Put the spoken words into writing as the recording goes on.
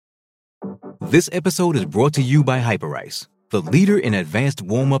This episode is brought to you by Hyperice, the leader in advanced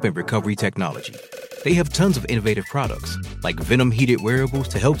warm-up and recovery technology. They have tons of innovative products, like Venom-heated wearables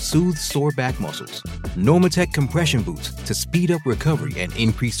to help soothe sore back muscles, Normatec compression boots to speed up recovery and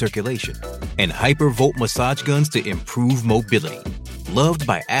increase circulation, and Hypervolt massage guns to improve mobility. Loved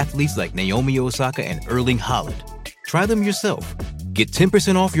by athletes like Naomi Osaka and Erling Haaland. Try them yourself. Get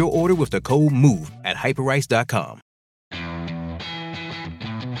 10% off your order with the code MOVE at Hyperice.com.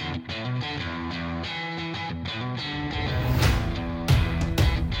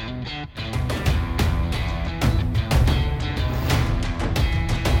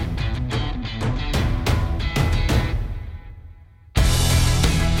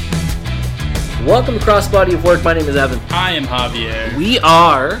 Welcome to Crossbody of Work. My name is Evan. I am Javier. We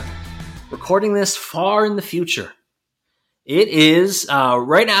are recording this far in the future. It is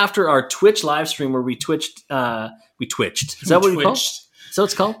right after our Twitch live stream where we twitched. Is that what we call it? Is that what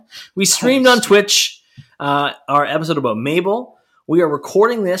it's called? We streamed on Twitch our episode about Mabel. We are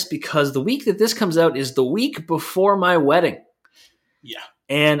recording this because the week that this comes out is the week before my wedding. Yeah.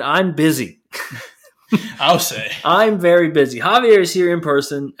 And I'm busy. I'll say. I'm very busy. Javier is here in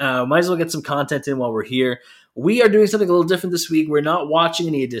person. Might as well get some content in while we're here. We are doing something a little different this week. We're not watching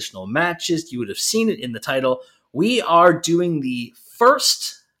any additional matches. You would have seen it in the title. We are doing the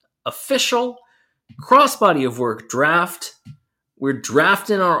first official Crossbody of Work draft. We're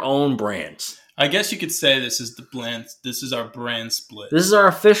drafting our own brands. I guess you could say this is our brand split. This is our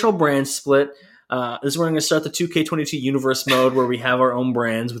official brand split. This is where I'm going to start the 2K22 universe mode where we have our own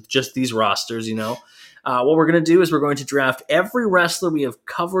brands with just these rosters, you know. What we're going to do is we're going to draft every wrestler we have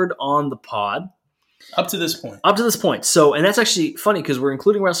covered on the pod. Up to this point. So, and that's actually funny because we're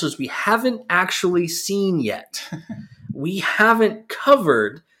including wrestlers we haven't actually seen yet. We haven't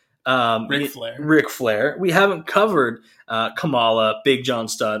covered Ric Flair. We haven't covered Kamala, Big John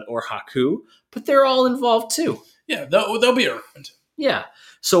Studd, or Haku, but they're all involved too. Yeah, they'll be around. Yeah.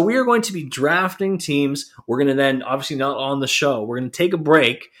 So we are going to be drafting teams. We're going to then, obviously not on the show, we're going to take a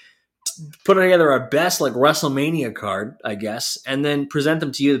break, put together our best like WrestleMania card, I guess, and then present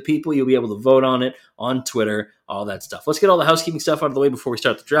them to you, the people. You'll be able to vote on it on Twitter, all that stuff. Let's get all the housekeeping stuff out of the way before we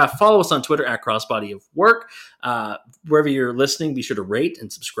start the draft. Follow us on Twitter at Crossbody of Work. Wherever you're listening, be sure to rate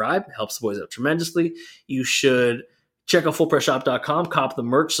and subscribe. It helps the boys out tremendously. You should check out FullPressShop.com, cop the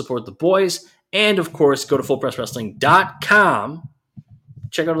merch, support the boys, and of course, go to FullPressWrestling.com.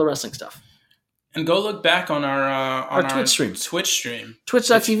 Check out all the wrestling stuff. And go look back on our Twitch stream.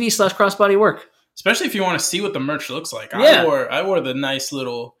 Twitch.tv/crossbodywork. Especially if you want to see what the merch looks like. Yeah. I wore the nice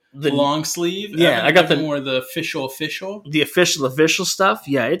little long sleeve. Yeah, I got the official. The official stuff.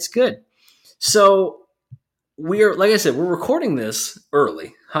 Yeah, it's good. So like I said, we're recording this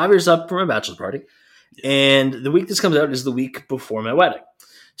early. Javier's up for my bachelor party. And the week this comes out is the week before my wedding.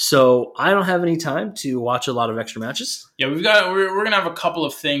 So I don't have any time to watch a lot of extra matches. Yeah, we're gonna have a couple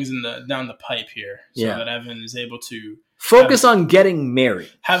of things down the pipe here, so that Evan is able to focus on getting married,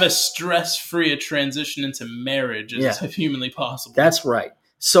 have a stress-free transition into marriage as humanly possible. That's right.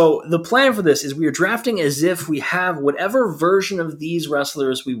 So the plan for this is we are drafting as if we have whatever version of these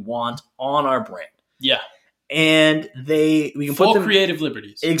wrestlers we want on our brand. Yeah. And we can full put them creative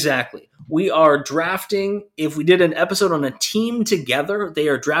liberties. Exactly. We are drafting. If we did an episode on a team together, they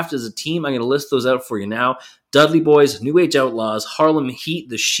are drafted as a team. I'm going to list those out for you now. Dudley Boys, New Age Outlaws, Harlem Heat,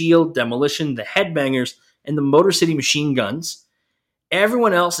 The Shield, Demolition, The Headbangers, and the Motor City Machine Guns.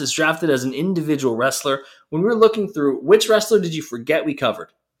 Everyone else is drafted as an individual wrestler. When we're looking through, which wrestler did you forget we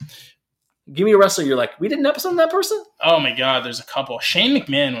covered? Give me a wrestler you're like, we did an episode on that person? Oh my God, there's a couple. Shane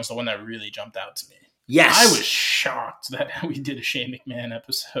McMahon was the one that really jumped out to me. Yes. I was shocked that we did a Shane McMahon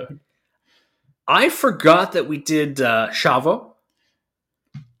episode. I forgot that we did Chavo.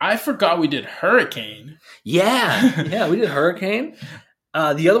 I forgot we did Hurricane. Yeah, we did Hurricane.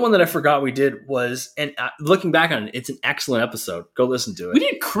 The other one that I forgot we did was, and looking back on it, it's an excellent episode. Go listen to it. We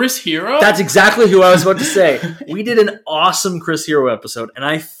did Chris Hero? That's exactly who I was about to say. We did an awesome Chris Hero episode, and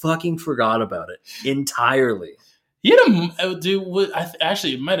I fucking forgot about it entirely. He had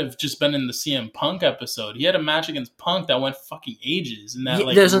actually, it might have just been in the CM Punk episode. He had a match against Punk that went fucking ages. In that,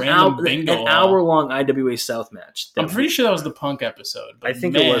 there's an bingo hour-long IWA South match. I'm pretty sure that was the Punk episode. I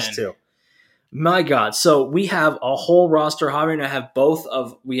think it was too. My God. So we have a whole roster. Javier and I have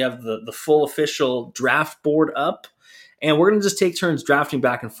we have the full official draft board up. And we're going to just take turns drafting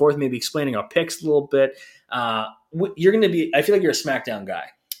back and forth, maybe explaining our picks a little bit. You're going to be, I feel like you're a SmackDown guy.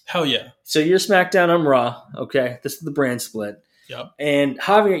 Hell yeah. So you're SmackDown, I'm Raw. Okay. This is the brand split. Yep. And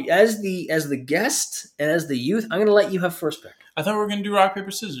Javier, as the guest and as the youth, I'm going to let you have first pick. I thought we were going to do rock,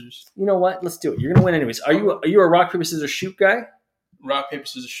 paper, scissors. You know what? Let's do it. You're going to win anyways. Are you a rock, paper, scissors shoot guy? Rock, paper,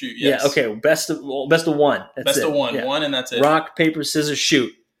 scissors, shoot. Yes. Yeah, okay. Best of one. That's Best it. of one. Yeah. One, and that's it. Rock, paper, scissors,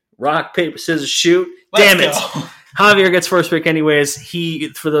 shoot. Rock, paper, scissors, shoot. Let's Damn it. go. Javier gets first pick anyways.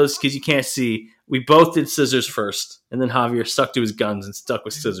 For those, because you can't see, we both did scissors first. And then Javier stuck to his guns and stuck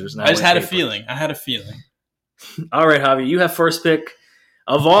with scissors. And I just went had a paper. feeling. I had a feeling. All right, Javier, you have first pick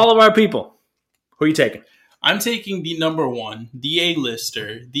of all of our people. Who are you taking? I'm taking the number one, the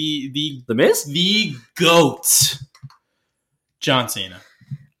A-lister, the Miz? the GOAT, John Cena.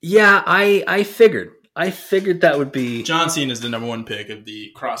 Yeah, I figured. I figured that would be John Cena is the number one pick of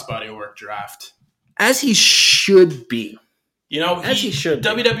the crossbody work draft. as he should be. You know, As he should be.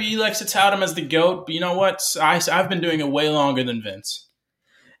 WWE likes to tout him as the GOAT, but you know what? I've been doing it way longer than Vince.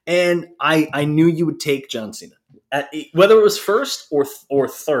 And I knew you would take John Cena. Whether it was first or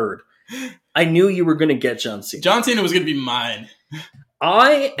third, I knew you were going to get John Cena. John Cena was going to be mine.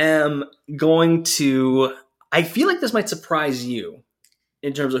 I am going to... I feel like this might surprise you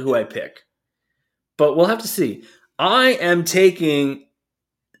in terms of who I pick. But we'll have to see. I am taking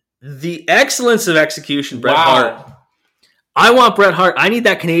the excellence of execution, Bret Hart. I want Bret Hart. I need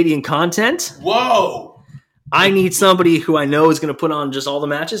that Canadian content. Whoa. I need somebody who I know is going to put on just all the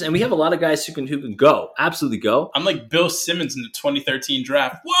matches. And we have a lot of guys who can go. Absolutely go. I'm like Bill Simmons in the 2013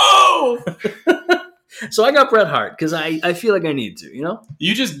 draft. Whoa! So I got Bret Hart because I feel like I need to, you know?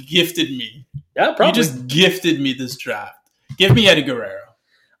 You just gifted me. Yeah, probably. You just gifted me this draft. Give me Eddie Guerrero.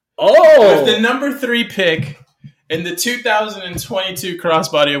 Oh! With the number 3 pick in the 2022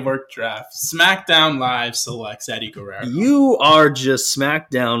 Crossbody of Work draft, SmackDown Live selects Eddie Guerrero. You are just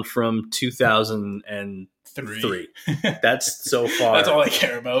SmackDown from 2003. That's so far. That's all I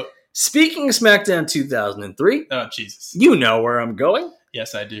care about. Speaking of SmackDown 2003, Oh, Jesus. you know where I'm going.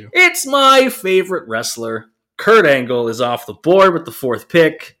 Yes, I do. It's my favorite wrestler. Kurt Angle is off the board with the 4th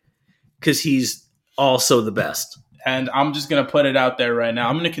pick because he's also the best. And I'm just going to put it out there right now.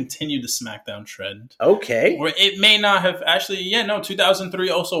 I'm going to continue the SmackDown trend. Okay. Where it may not have actually, 2003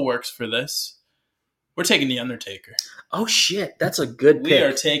 also works for this. We're taking The Undertaker. Oh, shit. That's a good pick. We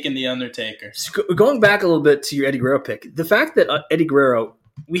are taking The Undertaker. So going back a little bit to your Eddie Guerrero pick, the fact that Eddie Guerrero,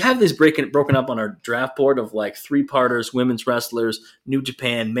 we have this broken up on our draft board of like 3-parters, women's wrestlers, New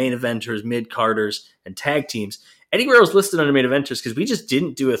Japan, main eventers, mid-carders, and tag teams. Eddie Guerrero's listed under main eventers because we just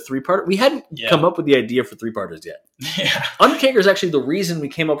didn't do a 3-parter. We hadn't come up with the idea for 3-parters yet. Yeah. Undertaker is actually the reason we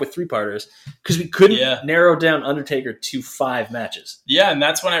came up with 3-parters because we couldn't narrow down Undertaker to 5 matches. Yeah, and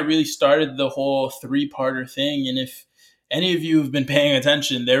that's when I really started the whole 3-parter thing. And if any of you have been paying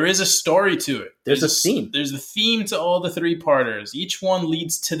attention, there is a story to it. There's a theme. There's a theme to all the 3-parters. Each one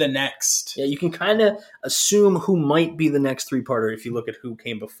leads to the next. Yeah, you can kind of assume who might be the next 3-parter if you look at who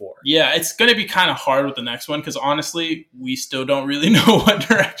came before. Yeah, it's going to be kind of hard with the next one because honestly, we still don't really know what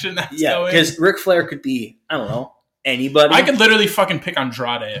direction that's going. Yeah, because Ric Flair could be, I don't know, anybody. I could literally fucking pick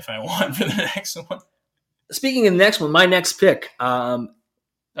Andrade if I want for the next one. Speaking of the next one, my next pick. Oh,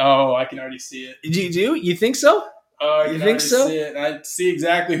 I can already see it. You think so? You think so? See it. I see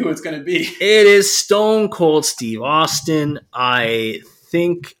exactly who it's going to be. It is Stone Cold Steve Austin. I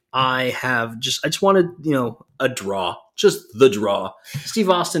think I just wanted, a draw. Just the draw.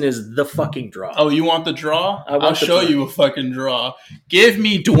 Steve Austin is the fucking draw. Oh, you want the draw? I'll show draw. you a fucking draw. Give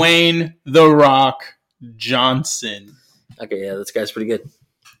me Dwayne The Rock Johnson. Okay, yeah, this guy's pretty good.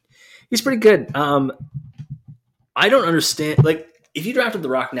 He's pretty good. I don't understand. Like, if you drafted The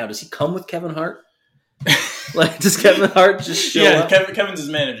Rock now, does he come with Kevin Hart? Like, does Kevin Hart just show up? Yeah, Kevin's his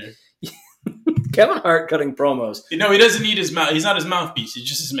manager. Kevin Hart cutting promos. He doesn't need his mouth. He's not his mouthpiece. He's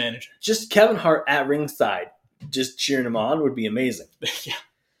just his manager. Just Kevin Hart at ringside, just cheering him on would be amazing. Yeah.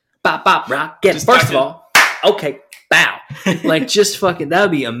 Bop, bop, rock. Get first of all, okay, bow. Like, just fucking, that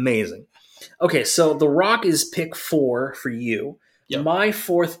would be amazing. Okay, so The Rock is pick 4 for you. Yep. My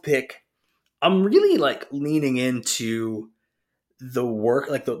 4th pick, I'm really, like, leaning into the work,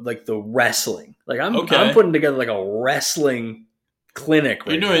 like the wrestling. Like, I'm putting together, like, a wrestling clinic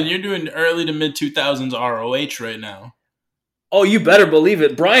right now. You're doing early to mid 2000s ROH right now. Oh, you better believe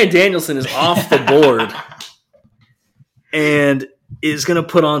it. Bryan Danielson is off the board and is going to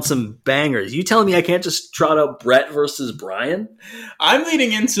put on some bangers. You telling me I can't just trot out Brett versus Bryan? I'm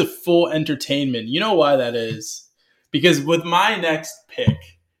leading into full entertainment. You know why that is? Because with my next pick,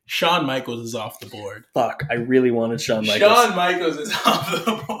 Shawn Michaels is off the board. Fuck, I really wanted Shawn Michaels. Shawn Michaels is off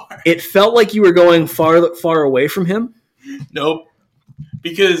the board. It felt like you were going far away from him. Nope.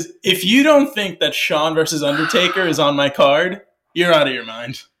 Because if you don't think that Shawn versus Undertaker is on my card, you're out of your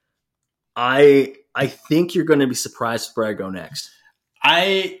mind. I think you're going to be surprised where I go next.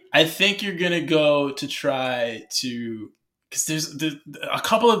 I think you're going to go to try to... Because there's a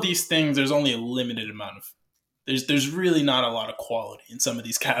couple of these things, there's only a limited amount of There's really not a lot of quality in some of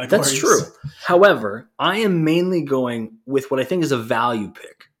these categories. That's true. However, I am mainly going with what I think is a value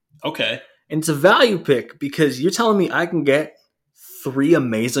pick. Okay. And it's a value pick because you're telling me I can get 3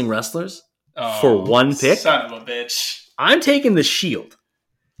 amazing wrestlers for 1 pick? Son of a bitch. I'm taking the Shield.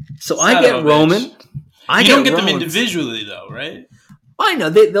 So Son I get of a Roman. bitch. You don't get them Rollins. individually, though, right? I know.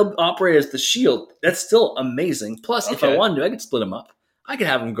 They'll operate as the Shield. That's still amazing. Plus, if I Okay. wanted to, I could split them up. I could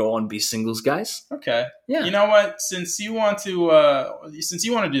have them go on and be singles guys. Okay. Yeah. You know what? Since you want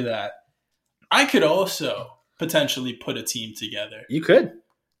to do that, I could also potentially put a team together. You could.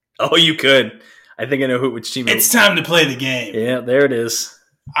 Oh, you could. I think I know which team. It's time to play the game. Yeah, there it is.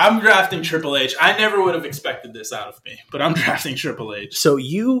 I'm drafting Triple H. I never would have expected this out of me, but I'm drafting Triple H. So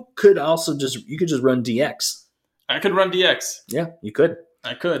you could also just run DX. I could run DX. Yeah, you could.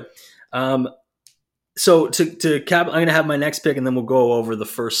 I could. So to cap, I'm gonna have my next pick, and then we'll go over the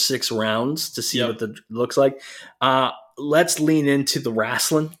first 6 rounds to see Yep. what the looks like. Let's lean into the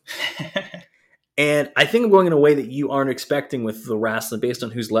wrestling, and I think I'm going in a way that you aren't expecting with the wrestling, based on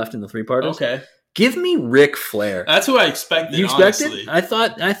who's left in the 3-parters. Okay. Give me Ric Flair. That's who I expected, You expected? honestly.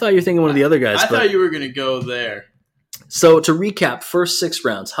 I thought you were thinking one of the other guys. I but- thought you were going to go there. So to recap, first 6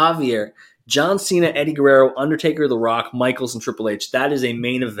 rounds: Javier, John Cena, Eddie Guerrero, Undertaker, The Rock, Michaels, and Triple H. That is a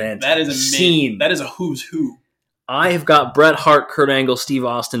main event. That is a scene. That is a who's who. I have got Bret Hart, Kurt Angle, Steve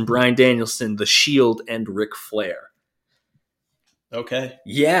Austin, Bryan Danielson, The Shield, and Ric Flair. Okay.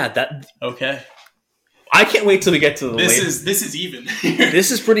 Yeah, that Okay. I can't wait till we get to the This later. is even.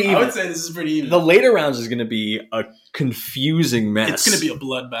 This is pretty even. I would say this is pretty even. The later rounds is going to be a confusing mess. It's going to be a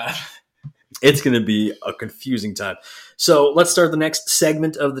bloodbath. It's going to be a confusing time. So let's start the next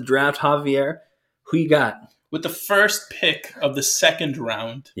segment of the draft. Javier, who you got? With the first pick of the second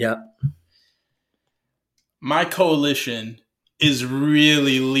round, Yeah. my coalition is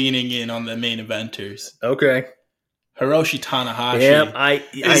really leaning in on the main eventers. Okay. Hiroshi Tanahashi Yep.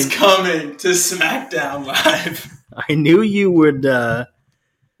 is coming to SmackDown Live. I knew you would.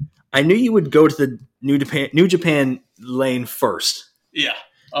 I knew you would go to the New Japan lane first. Yeah.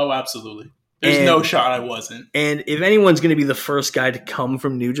 Oh, absolutely. There's And- no shot I wasn't. And if anyone's going to be the first guy to come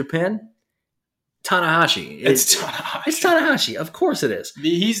from New Japan, Tanahashi. It's Tanahashi. It's Tanahashi. Of course it is.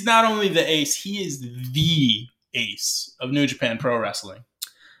 He's not only the ace, he is the ace of New Japan Pro Wrestling.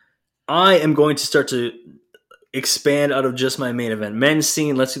 I am going to start to expand out of just my main event men's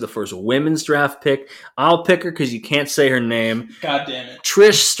scene. Let's do the first women's draft pick. I'll pick her because you can't say her name. God damn it.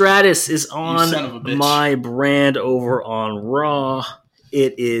 Trish Stratus is son of a on bitch. my brand over on Raw.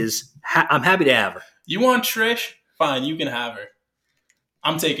 It is. I'm happy to have her. You want Trish? Fine, you can have her.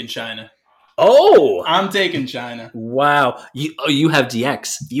 I'm taking China. Oh, I'm taking China. wow! You have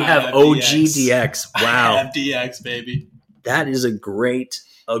DX. You I have have OG DX. DX. Wow, I have DX, baby. that is a great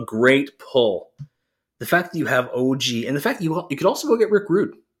pull. The fact that you have OG, and the fact that you could also go get Rick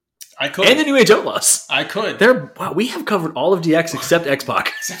Rude I could. and the New Age Outlaws. I could. Wow, we have covered all of DX except X-Pac.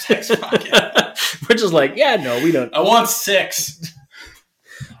 Except X-Pac, yeah. We're just like, yeah, no, we don't. I want 6.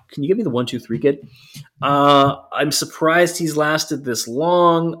 Can you give me the 1, 2, 3 kid? I'm surprised he's lasted this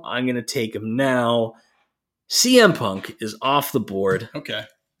long. I'm going to take him now. CM Punk is off the board. Okay,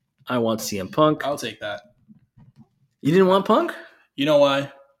 I want CM Punk. I'll take that. You didn't want Punk? You know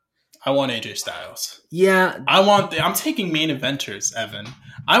why? I want AJ Styles. Yeah, I'm taking main eventers, Evan.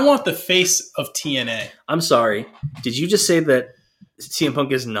 I want the face of TNA. I'm sorry. Did you just say that CM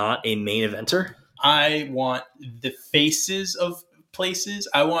Punk is not a main eventer? I want the faces of places.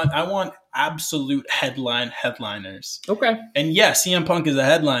 I want absolute headliners. Okay. And yes, CM Punk is a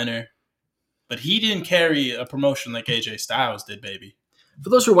headliner, but he didn't carry a promotion like AJ Styles did, baby.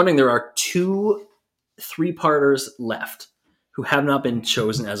 For those who are wondering, there are 2 3-parters left who have not been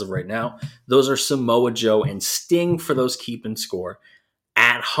chosen as of right now. Those are Samoa Joe and Sting for those keep and score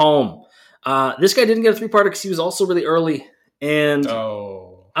at home. This guy didn't get a 3-parter because he was also really early, and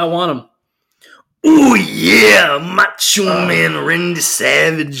Oh. I want him. Oh yeah, Macho Man Randy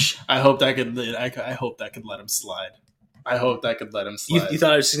Savage. I hope that could let him slide. I hope that could let him You, slide. you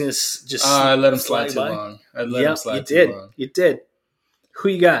thought I was just going to just I let him slide too by? long. I let him slide you too did. long. You did. Who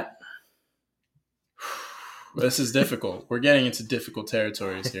you got? This is difficult. We're getting into difficult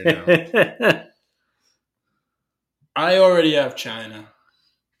territories here now. I already have China.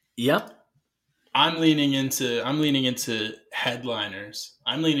 Yep. I'm leaning into headliners.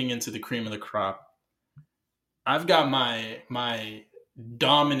 I'm leaning into the cream of the crop. I've got my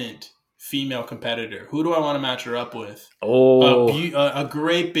dominant female competitor. Who do I want to match her up with? Oh, A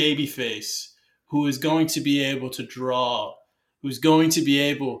great baby face who is going to be able to draw, who's going to be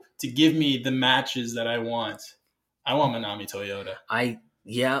able to give me the matches that I want. I want Manami Toyota. and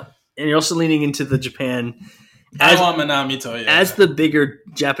you're also leaning into the Japan I want Manami Toyota. As the bigger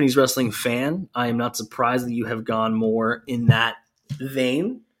Japanese wrestling fan, I am not surprised that you have gone more in that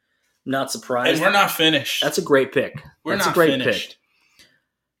vein. Not surprised. And we're not finished. That's a great pick. We're That's not a great finished. pick.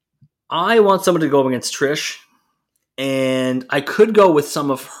 I want someone to go up against Trish, and I could go with some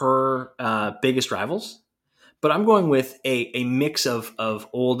of her biggest rivals, but I'm going with a mix of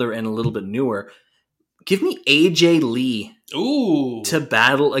older and a little bit newer. Give me AJ Lee to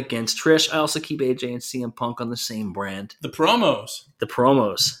battle against Trish. I also keep AJ and CM Punk on the same brand. The promos.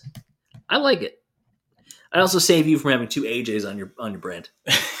 I like it. I also save you from having two AJs on your brand.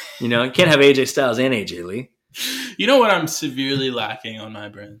 You know, you can't have AJ Styles and AJ Lee. You know what I'm severely lacking on my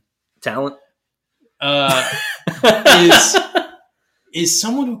brand? Talent. Is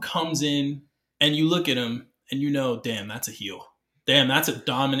someone who comes in and you look at him and you know, damn, that's a heel. Damn, that's a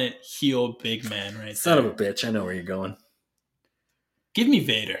dominant heel big man right Son there. of a bitch. I know where you're going. Give me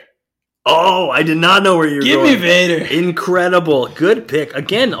Vader. Oh, I did not know where you were going. Give me Vader. Incredible. Good pick.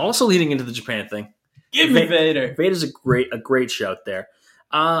 Again, also leading into the Japan thing. Give me Vader. Vader's a great shout there.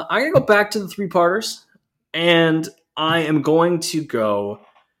 I'm going to go back to the three-parters, and I am going to go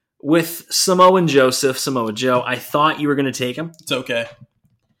with Samoa Joe. I thought you were going to take him. It's okay.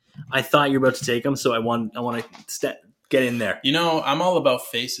 I thought you were about to take him, so I want to get in there. You know, I'm all about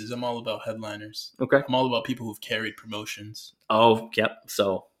faces. I'm all about headliners. Okay. I'm all about people who've carried promotions. Oh, yep.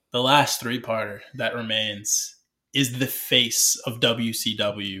 So the last three-parter that remains is the face of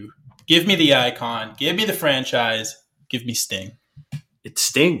WCW. Give me the icon. Give me the franchise. Give me Sting. It's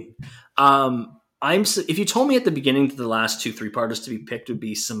Sting. If you told me at the beginning that the last two three-parters to be picked would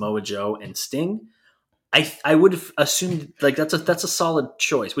be Samoa Joe and Sting, I would have assumed like that's a solid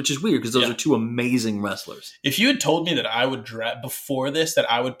choice, which is weird because those are two amazing wrestlers. If you had told me that I would draft before this that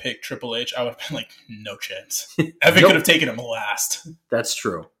I would pick Triple H, I would have been like, no chance. Evan could have taken him last. That's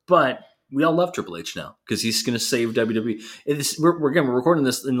true, but we all love Triple H now because he's going to save WWE. We're recording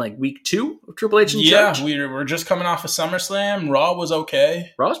this in like week 2 of Triple H in charge. We're just coming off of SummerSlam. Raw was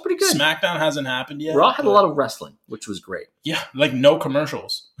okay. Raw was pretty good. SmackDown hasn't happened yet. Raw had a lot of wrestling, which was great. Yeah, like no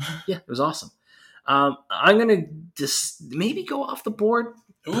commercials. Yeah, it was awesome. I'm going to just maybe go off the board.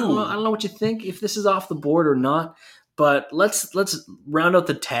 I don't know what you think, if this is off the board or not. But let's round out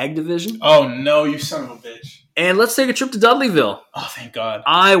the tag division. Oh, no, you son of a bitch. And let's take a trip to Dudleyville. Oh, thank God.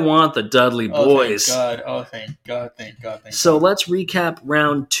 I want the Dudley Boys. Thank God. So let's recap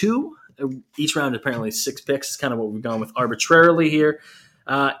round 2. Each round apparently 6 picks. It's kind of what we've gone with arbitrarily here.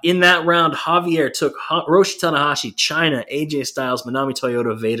 In that round, Javier took Hiroshi Tanahashi, China, AJ Styles, Manami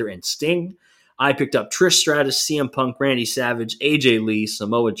Toyota, Vader, and Sting. I picked up Trish Stratus, CM Punk, Randy Savage, AJ Lee,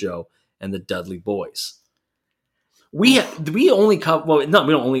 Samoa Joe, and the Dudley Boys. We only cover we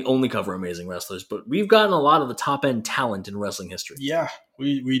don't only cover amazing wrestlers, but we've gotten a lot of the top end talent in wrestling history. Yeah,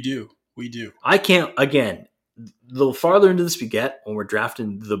 we do. I can't the farther into this we get when we're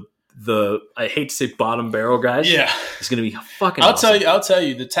drafting the I hate to say bottom barrel guys. Yeah, it's gonna be fucking. Awesome. I'll tell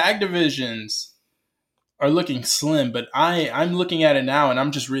you, the tag divisions are looking slim, but I'm looking at it now, and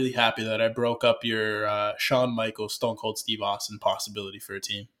I'm just really happy that I broke up your Shawn Michaels, Stone Cold Steve Austin possibility for a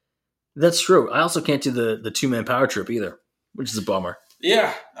team. That's true. I also can't do the 2-man power trip either, which is a bummer.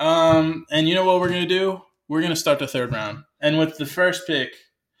 Yeah. And you know what we're going to do? We're going to start the third round. And with the first pick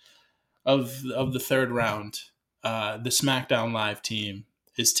of the third round, the SmackDown Live team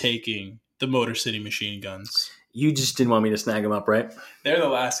is taking the Motor City Machine Guns. You just didn't want me to snag them up, right? They're the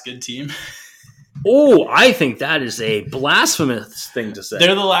last good team. Oh, I think that is a blasphemous thing to say.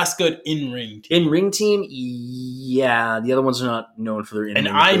 They're the last good in-ring team. In-ring team? Yeah. The other ones are not known for their in-ring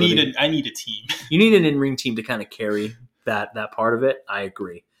And I ability. need a team. You need an in-ring team to kind of carry that part of it. I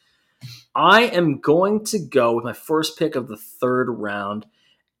agree. I am going to go with my first pick of the third round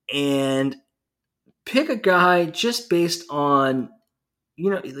and pick a guy just based on,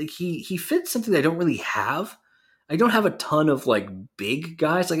 like he fits something that I don't really have. I don't have a ton of like big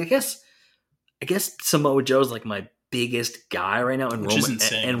guys. Like I guess Samoa Joe's like my biggest guy right now,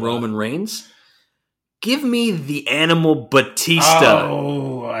 and Roman Reigns. Give me the Animal Batista.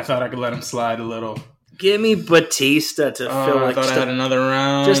 Oh, I thought I could let him slide a little. Give me Batista to fill like I had another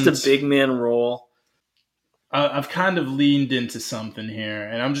round. Just a big man role. I've kind of leaned into something here,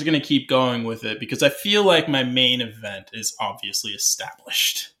 and I'm just going to keep going with it because I feel like my main event is obviously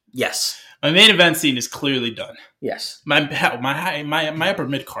established. Yes. My main event scene is clearly done. Yes. My upper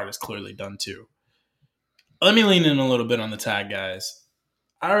mid card is clearly done too. Let me lean in a little bit on the tag guys.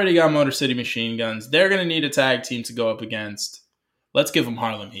 I already got Motor City Machine Guns. They're going to need a tag team to go up against. Let's give them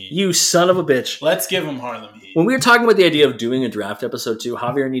Harlem Heat. You son of a bitch. Let's give them Harlem Heat. When we were talking about the idea of doing a draft episode too,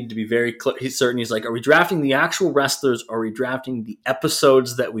 Javier needed to be very certain. He's like, are we drafting the actual wrestlers or are we drafting the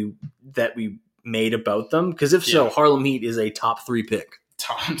episodes that we made about them? Because if so, Harlem Heat is a top 3 pick.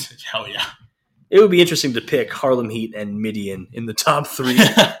 Hell yeah. It would be interesting to pick Harlem Heat and Midian in the top 3.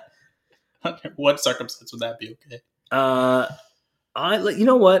 What circumstance would that be? Okay. You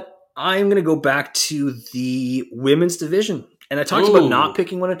know what? I'm going to go back to the women's division. And I talked about not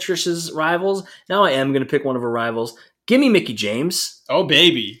picking one of Trish's rivals. Now I am going to pick one of her rivals. Give me Mickie James. Oh,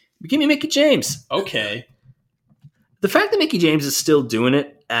 baby. Give me Mickie James. Okay. The fact that Mickie James is still doing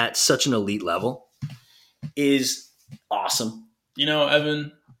it at such an elite level is awesome. You know,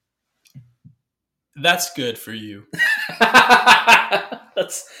 Evan, that's good for you.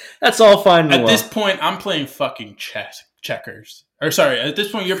 That's all fine and At well. this point, I'm playing fucking checkers. Or sorry, at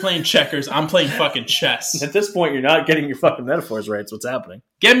this point, you're playing checkers. I'm playing fucking chess. At this point, you're not getting your fucking metaphors right. It's what's happening.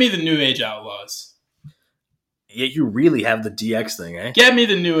 Get me the New Age Outlaws. Yeah, you really have the DX thing, eh? Get me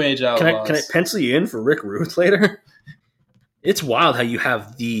the New Age Outlaws. Can I pencil you in for Rick Ruth later? It's wild how you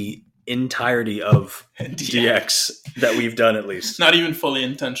have the entirety of DX that we've done, at least. Not even fully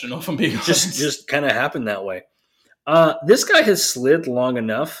intentional, if I'm being honest. Just kind of happened that way. This guy has slid long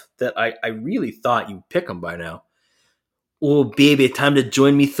enough that I really thought you'd pick him by now. Oh, baby, time to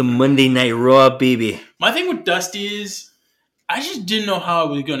join me some Monday Night Raw, baby. My thing with Dusty is I just didn't know how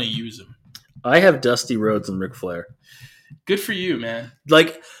I was going to use him. I have Dusty Rhodes and Ric Flair. Good for you, man.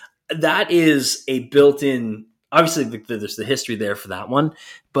 Like, that is a built-in... Obviously, there's the history there for that one.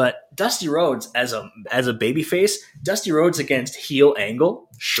 But Dusty Rhodes as a babyface, Dusty Rhodes against heel Angle,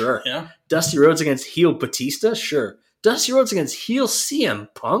 sure. Yeah. Dusty Rhodes against heel Batista, sure. Dusty Rhodes against heel CM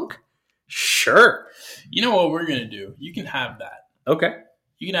Punk, sure. You know what we're going to do? You can have that. Okay.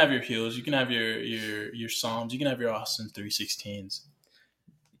 You can have your heels. You can have your Psalms. You can have your Austin 316s.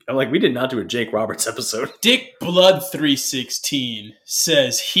 I'm like, we did not do a Jake Roberts episode. Dick Blood 316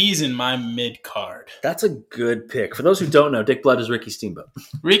 says he's in my mid card. That's a good pick. For those who don't know, Dick Blood is Ricky Steamboat.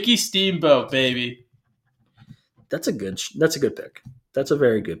 Ricky Steamboat, baby. That's a good pick. That's a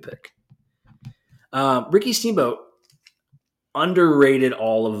very good pick. Ricky Steamboat, underrated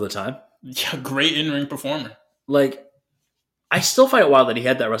all of the time. Yeah, great in-ring performer. Like, I still find it wild that he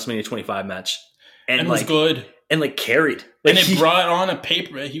had that WrestleMania 25 match. And was good. And, carried. Like, and it brought on a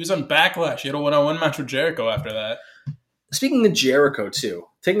paper. He was on Backlash. He had a one-on-one match with Jericho after that. Speaking of Jericho, too,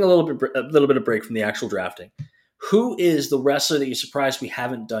 taking a little bit of break from the actual drafting, who is the wrestler that you're surprised we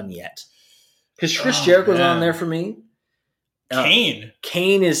haven't done yet? Because Chris Jericho's on there for me. Kane.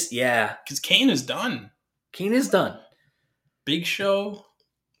 Kane is, yeah. Because Kane is done. Kane is done. Big Show.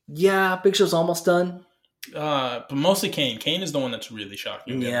 Yeah, Big Show's almost done. But mostly Kane. Kane is the one that's really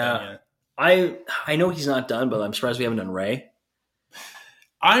shocking. Yeah. I know he's not done, but I'm surprised we haven't done Ray.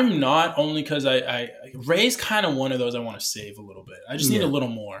 I'm not, only because Ray's kind of one of those I want to save a little bit. I just need a little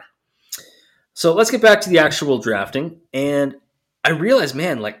more. So let's get back to the actual drafting. And I realize,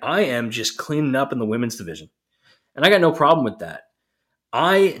 man, like, I am just cleaning up in the women's division. And I got no problem with that.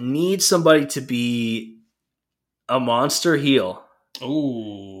 I need somebody to be a monster heel.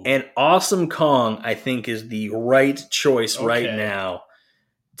 Ooh. And Awesome Kong, I think, is the right choice right now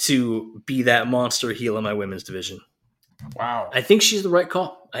to be that monster heel in my women's division. Wow. I think she's the right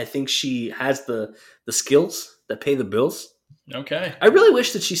call. I think she has the skills that pay the bills. Okay. I really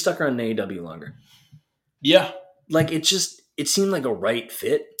wish that she stuck around in AEW longer. Yeah. Like, it seemed like a right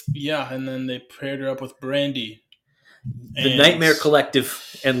fit. Yeah, and then they paired her up with Brandy. The Nightmare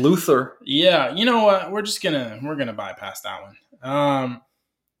Collective and Luther. Yeah, you know what? We're gonna bypass that one.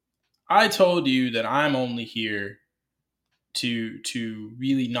 I told you that I'm only here to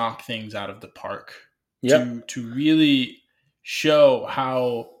really knock things out of the park. Yep. To really show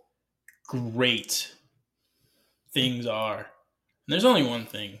how great things are. And there's only one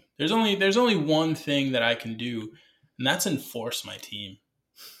thing. There's only one thing that I can do, and that's enforce my team.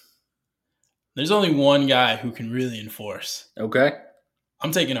 There's only one guy who can really enforce. Okay.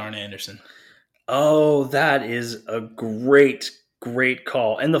 I'm taking Arn Anderson. Oh, that is a great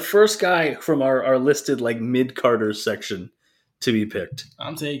call. And the first guy from our listed like mid-carders section to be picked.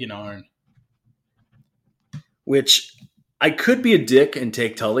 I'm taking Arn. Which I could be a dick and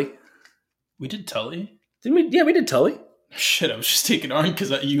take Tully. We did Tully? Didn't we? Yeah, we did Tully. Shit, I was just taking Arn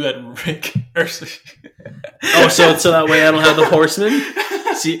because you had Rick. Oh, so that way I don't have the Horseman?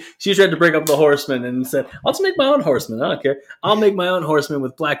 She tried to break up the Horseman and said, I'll just make my own Horseman. I don't care. I'll make my own Horseman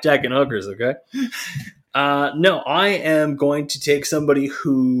with blackjack and hookers, okay? No, I am going to take somebody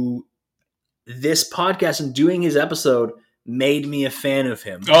who this podcast and doing his episode made me a fan of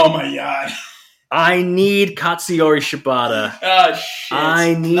him. Oh, my God. I need Katsuyori Shibata. Oh, shit.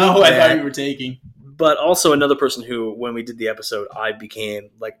 I need that. I thought you were taking. But also another person who, when we did the episode, I became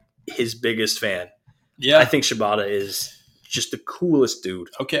like his biggest fan. Yeah. I think Shibata is just the coolest dude.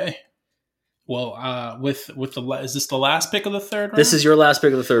 Okay. Well, is this the last pick of the third round? This is your last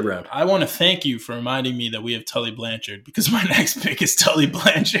pick of the third round. I want to thank you for reminding me that we have Tully Blanchard because my next pick is Tully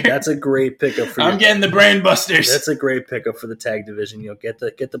Blanchard. That's a great pickup for you. I'm getting the brain busters. That's a great pickup for the tag division. Get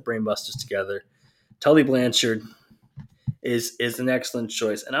the brain busters together. Tully Blanchard is an excellent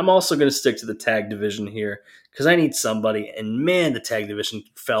choice. And I'm also going to stick to the tag division here because I need somebody. And man, the tag division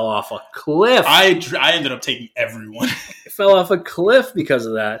fell off a cliff. I ended up taking everyone. It fell off a cliff because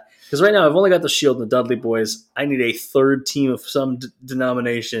of that. Because right now I've only got the Shield and the Dudley Boys. I need a third team of some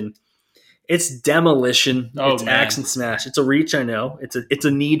denomination. It's Demolition. It's man. Axe and Smash. It's a reach, I know. It's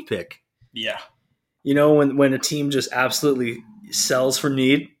a need pick. Yeah. You know, when a team just absolutely sells for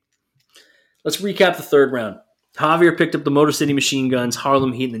need. Let's recap the third round. Javier picked up the Motor City Machine Guns,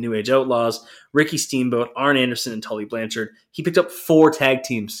 Harlem Heat, and the New Age Outlaws, Ricky Steamboat, Arn Anderson, and Tully Blanchard. He picked up 4 tag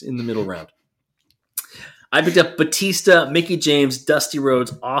teams in the middle round. I picked up Batista, Mickey James, Dusty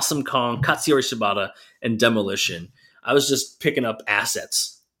Rhodes, Awesome Kong, Katsuyori Shibata, and Demolition. I was just picking up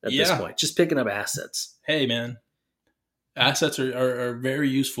assets at this point. Just picking up assets. Hey, man. Assets are very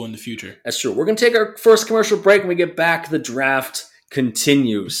useful in the future. That's true. We're going to take our first commercial break. When we get back, the draft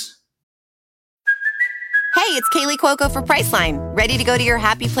continues. Hey, it's Kaylee Cuoco for Priceline. Ready to go to your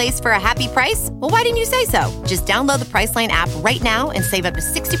happy place for a happy price? Well, why didn't you say so? Just download the Priceline app right now and save up to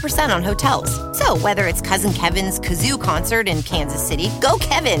 60% on hotels. So whether it's Cousin Kevin's Kazoo Concert in Kansas City, go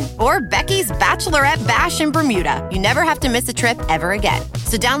Kevin, or Becky's Bachelorette Bash in Bermuda, you never have to miss a trip ever again.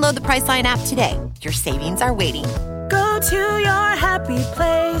 So download the Priceline app today. Your savings are waiting. Go to your happy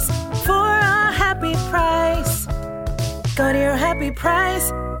place for a happy price. Go to your happy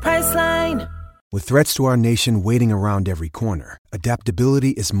price, Priceline. With threats to our nation waiting around every corner,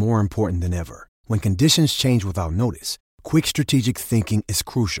 adaptability is more important than ever. When conditions change without notice, quick strategic thinking is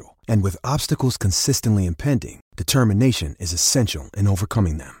crucial. And with obstacles consistently impending, determination is essential in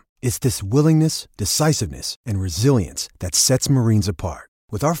overcoming them. It's this willingness, decisiveness, and resilience that sets Marines apart.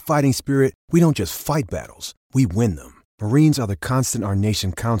 With our fighting spirit, we don't just fight battles, we win them. Marines are the constant our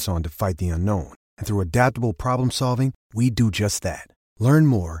nation counts on to fight the unknown. And through adaptable problem solving, we do just that. Learn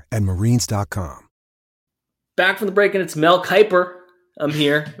more at marines.com. Back from the break, and it's Mel Kiper. I'm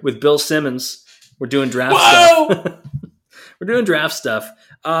here with Bill Simmons. We're doing draft stuff. We're doing draft stuff.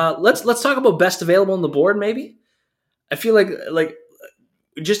 Let's talk about best available on the board, maybe. I feel like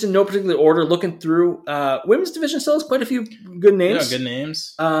just in no particular order, looking through, women's division still has quite a few good names. Yeah, good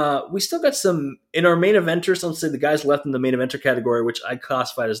names. We still got some in our main eventers. I'll say the guys left in the main eventer category, which I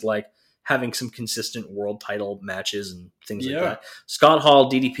classified as like having some consistent world title matches and things like that. Scott Hall,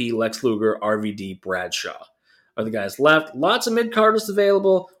 DDP, Lex Luger, RVD, Bradshaw are the guys left. Lots of mid-carders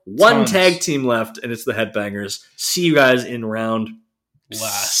available. One tag team left, and it's the Headbangers. See you guys in round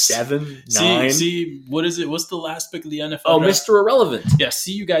 7, 9. See, what is it? What's the last pick of the NFL Oh, draft? Mr. Irrelevant. Yeah,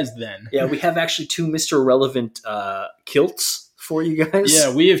 see you guys then. Yeah, we have actually 2 Mr. Irrelevant kilts for you guys.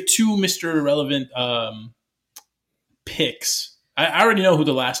 Yeah, we have 2 Mr. Irrelevant picks. I already know who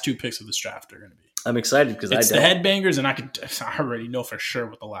the last 2 picks of this draft are going to be. I'm excited because it's the Headbangers, and I already know for sure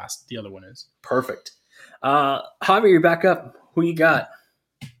what the other one is. Perfect. Javier, you're back up. Who you got?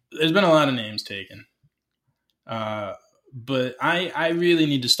 There's been a lot of names taken, but I really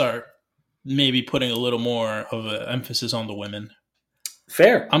need to start maybe putting a little more of an emphasis on the women.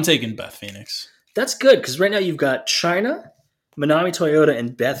 Fair. I'm taking Beth Phoenix. That's good because right now you've got China, Manami Toyota,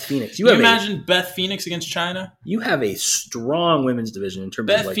 and Beth Phoenix. Can you imagine Beth Phoenix against China? You have a strong women's division in terms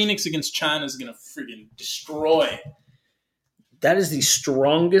Beth of Phoenix against China is going to freaking destroy. That is the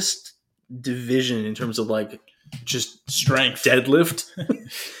strongest division in terms of like just strength deadlift.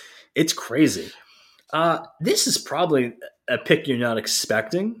 It's crazy. This is probably a pick you're not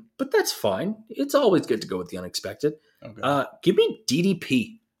expecting, but that's fine. It's always good to go with the unexpected. Okay. Give me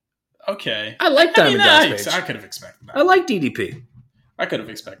DDP. Okay. I like Diamond Dallas Page. I could have expected that. I like DDP. I could have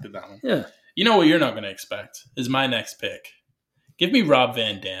expected that one. Yeah. You know what you're not going to expect is my next pick. Give me Rob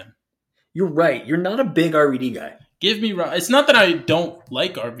Van Dam. You're right. You're not a big RVD guy. Give me Rob. It's not that I don't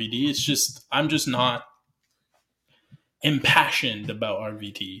like RVD. It's just I'm just not impassioned about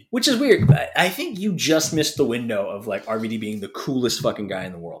RVD. Which is weird. I think you just missed the window of like RVD being the coolest fucking guy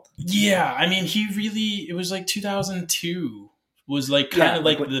in the world. Yeah. I mean, it was like 2002 was like kind of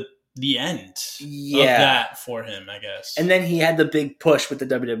like the end of that for him, I guess. And then he had the big push with the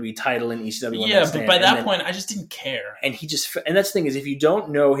WWE title in ECW. Yeah, but by that point, I just didn't care. And and that's the thing is, if you don't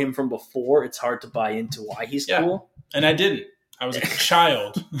know him from before, it's hard to buy into why he's cool. And I didn't. I was a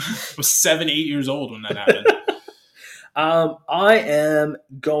child. I was 7, 8 years old when that happened. I am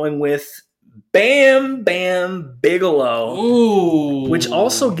going with Bam Bam Bigelow. Ooh. Which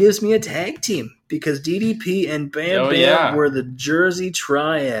also gives me a tag team because DDP and Bam Bam were the Jersey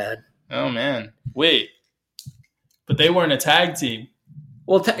Triad. Oh, man. Wait. But they weren't a tag team.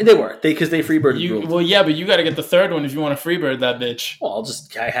 Well, they were. Because they freebirded rules. Well, yeah, but you got to get the third one if you want to freebird that bitch. Well,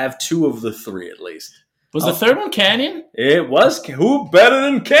 I have 2 of the 3 at least. Was the third one Canyon? It was. Who better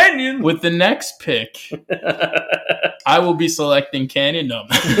than Canyon? With the next pick, I will be selecting Canyon. No.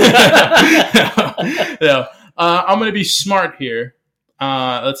 No. I'm going to be smart here.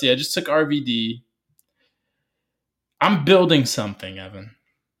 Let's see. I just took RVD. I'm building something, Evan.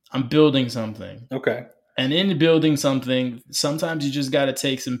 I'm building something. Okay. And in building something, sometimes you just got to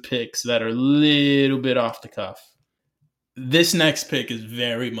take some picks that are a little bit off the cuff. This next pick is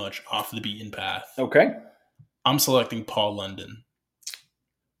very much off the beaten path. Okay. I'm selecting Paul London.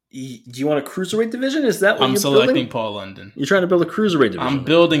 Do you want a cruiserweight division? Is that what I'm you're selecting building? Paul London. You're trying to build a cruiserweight division. I'm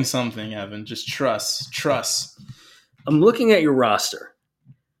building something, Evan. Just trust. I'm looking at your roster.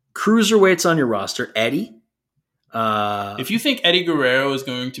 Cruiserweights on your roster. Eddie. If you think Eddie Guerrero is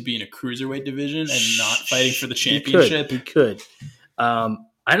going to be in a cruiserweight division and not fighting for the championship, he could. I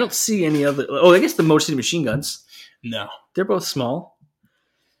don't see any other. Oh, I guess the Motor City Machine Guns. No. They're both small.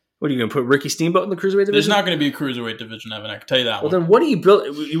 What are you going to put Ricky Steamboat in the cruiserweight division? There's not going to be a cruiserweight division, Evan. I can tell you that well, one. then what are you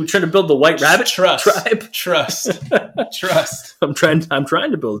building? You were trying to build the White Rabbit Trust. tribe? Trust. I'm trying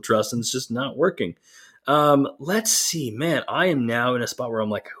to build trust, and it's just not working. Let's see, man. I am now in a spot where I'm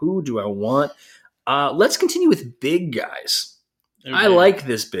like, who do I want? Let's continue with big guys. Okay. I like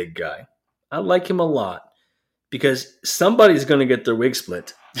this big guy. I like him a lot because somebody's going to get their wig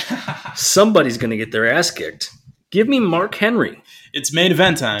split. Somebody's going to get their ass kicked. Give me Mark Henry. It's main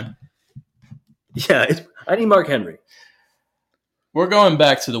event time. Yeah, I need Mark Henry. We're going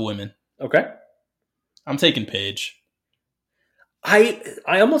back to the women. Okay. I'm taking Paige. I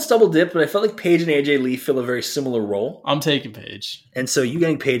almost double dipped, but I felt like Paige and AJ Lee fill a very similar role. I'm taking Paige. And so you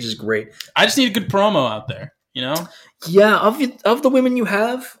getting Paige is great. I just need a good promo out there, you know? Yeah, of the women you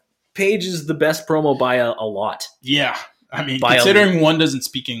have, Paige is the best promo by a lot. Yeah. I mean, considering one doesn't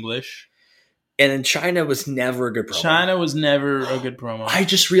speak English. And then China was never a good promo. China was never a good promo. I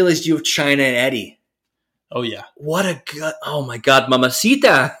just realized you have China and Eddie. Oh, yeah. What a good... Oh, my God.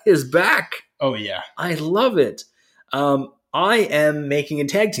 Mamacita is back. Oh, yeah. I love it. I am making a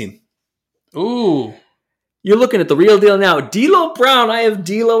tag team. Ooh. You're looking at the real deal now. D'Lo Brown. I have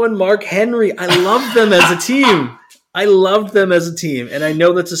D'Lo and Mark Henry. I love them as a team. I loved them as a team. And I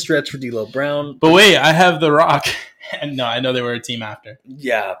know that's a stretch for D'Lo Brown. But wait, I have The Rock. No, I know they were a team after.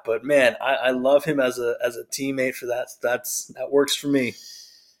 Yeah, but man, I love him as a teammate for that. That works for me.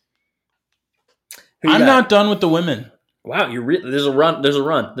 I'm not done with the women. Wow, there's a run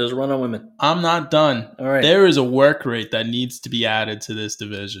on women. I'm not done. All right. There is a work rate that needs to be added to this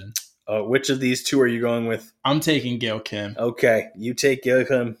division. Which of these two are you going with? I'm taking Gail Kim. Okay, you take Gail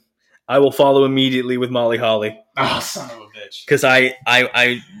Kim. I will follow immediately with Molly Holly. Oh, son of a bitch. Because I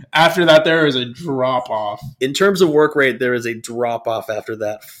after that, there is a drop-off. In terms of work rate, there is a drop-off after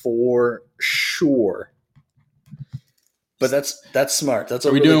that for sure. But that's smart. That's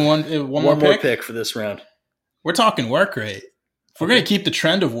Are we doing one more pick for this round? We're talking work rate. If we're going to keep the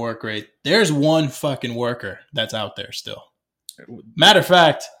trend of work rate, there's one fucking worker that's out there still. Matter of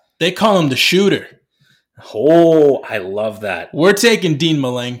fact, they call him the shooter. Oh, I love that. We're taking Dean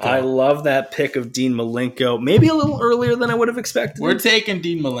Malenko. I love that pick of Dean Malenko. Maybe a little earlier than I would have expected. We're taking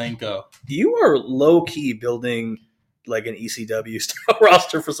Dean Malenko. You are low-key building like an ECW style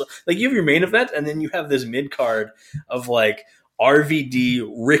roster for like you have your main event and then you have this mid-card of like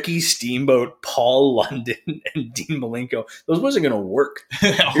RVD, Ricky Steamboat, Paul London, and Dean Malenko. Those boys are going to work.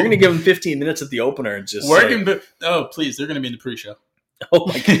 You're going to give them 15 minutes at the opener and just working. Oh, please! They're going to be in the pre-show. Oh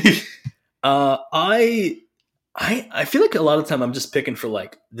my god! I feel like a lot of the time I'm just picking for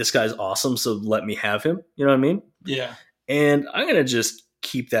like this guy's awesome, so let me have him. You know what I mean? Yeah. And I'm going to just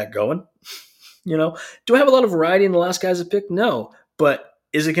keep that going. You know, do I have a lot of variety in the last guys I picked? No, but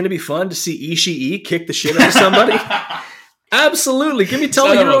is it going to be fun to see Ishii kick the shit out of somebody? Absolutely. Give me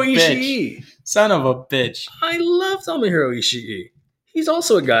Tomohiro Ishii. Son of a bitch. I love Tomohiro Ishii. He's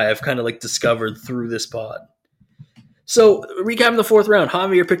also a guy I've kind of like discovered through this pod. So, recapping the fourth round,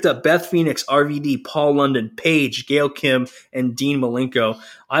 Javier picked up Beth Phoenix, RVD, Paul London, Paige, Gail Kim, and Dean Malenko.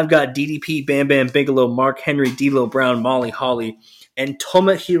 I've got DDP, Bam Bam Bigelow, Mark Henry, D'Lo Brown, Molly Holly, and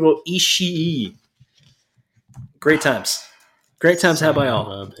Tomohiro Ishii. Great times. Great times had by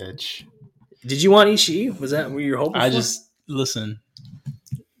all. Bitch. Did you want Ishii? Was that what you were hoping for? Listen,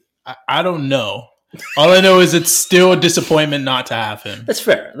 I don't know. All I know is it's still a disappointment not to have him. That's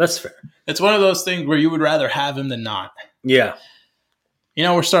fair. It's one of those things where you would rather have him than not. Yeah. You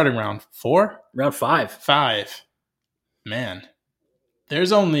know, we're starting round 4? Round 5. 5. Man.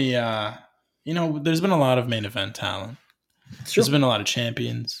 There's only, there's been a lot of main event talent. There's been a lot of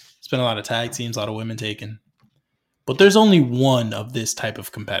champions. There's been a lot of tag teams, a lot of women taken. But there's only one of this type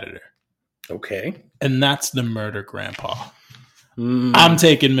of competitor. Okay. And that's the Murder Grandpa. I'm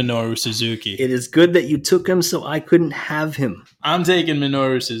taking Minoru Suzuki. It is good that you took him so I couldn't have him. I'm taking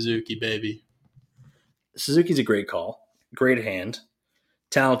Minoru Suzuki, baby. Suzuki's a great call. Great hand.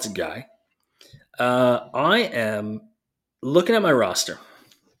 Talented guy. I am looking at my roster.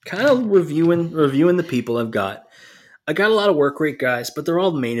 Kind of reviewing the people I've got. I got a lot of work rate guys, but they're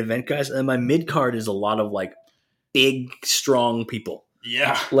all main event guys. And my mid card is a lot of like big, strong people.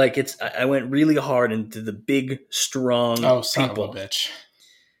 Yeah. Like I went really hard into the big, strong son people. of a bitch.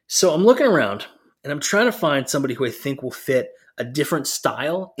 So I'm looking around and I'm trying to find somebody who I think will fit a different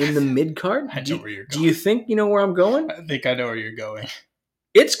style in the mid card. I know where you're going. Do you think you know where I'm going? I think I know where you're going.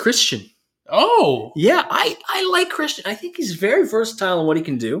 It's Christian. Oh! Yeah, I like Christian. I think he's very versatile in what he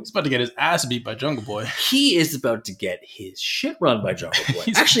can do. He's about to get his ass beat by Jungle Boy. He is about to get his shit run by Jungle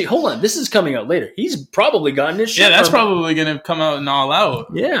Boy. Actually, hold on. This is coming out later. He's probably gotten his shit Yeah, that's run. probably going to come out and all out.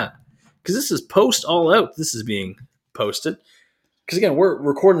 Yeah, because this is post all out. This is being posted. Because again, we're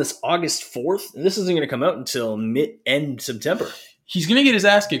recording this August 4th, and this isn't going to come out until mid-end September. He's going to get his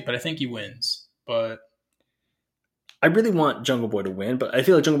ass kicked, but I think he wins. But I really want Jungle Boy to win, but I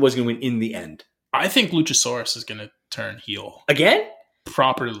feel like Jungle Boy's going to win in the end. I think Luchasaurus is going to turn heel. Again?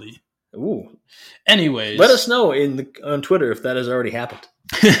 Properly. Ooh. Anyways. Let us know on Twitter if that has already happened.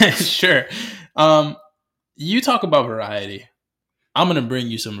 Sure. You talk about variety. I'm going to bring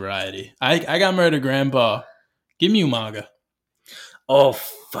you some variety. I got Murder Grandpa. Give me Umaga. Oh,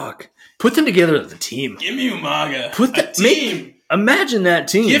 fuck. Put them together as a team. Give me Umaga. Put the team. Imagine that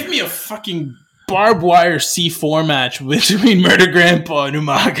team. Give me a fucking barbed wire C4 match between Murder Grandpa and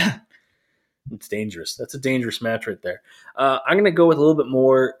Umaga. It's dangerous. That's a dangerous match right there. I'm going to go with a little bit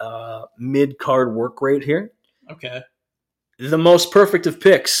more mid-card work rate here. Okay. The most perfect of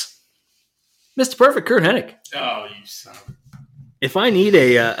picks. Mr. Perfect, Kurt Hennig. Oh, you son of a... If I need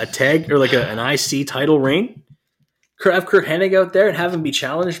a tag or like an IC title reign, have Kurt Hennig out there and have him be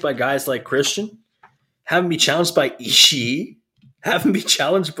challenged by guys like Christian, have him be challenged by Ishii, have him be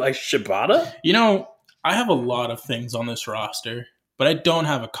challenged by Shibata. You know, I have a lot of things on this roster, but I don't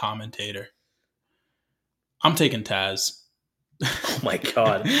have a commentator. I'm taking Taz. Oh my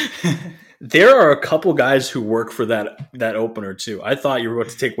God. There are a couple guys who work for that opener too. I thought you were going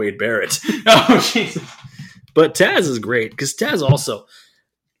to take Wade Barrett. Oh, Jesus. But Taz is great because Taz also,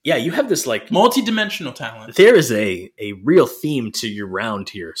 yeah, you have this like multi-dimensional talent. There is a real theme to your round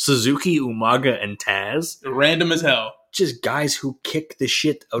here. Suzuki, Umaga, and Taz. Random as hell. Just guys who kick the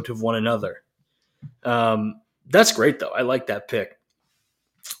shit out of one another. That's great though. I like that pick.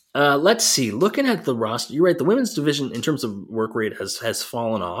 Let's see. Looking at the roster, you're right. The women's division in terms of work rate has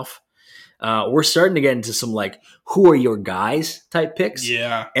fallen off. We're starting to get into some like who are your guys type picks.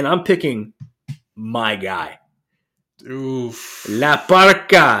 Yeah, and I'm picking my guy. Oof. La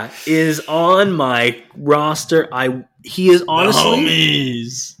Parca is on my roster. He is honestly the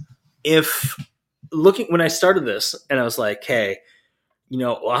homies. If looking when I started this and I was like, hey,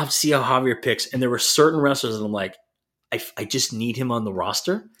 I'll have to see how Javier picks, and there were certain wrestlers that I'm like, I just need him on the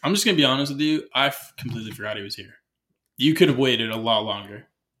roster. I'm just gonna be honest with you. I completely forgot he was here. You could have waited a lot longer.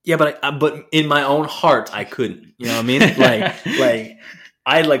 Yeah, but in my own heart, I couldn't. You know what I mean? like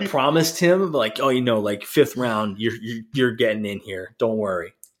I promised him, like, like 5th round, you're getting in here. Don't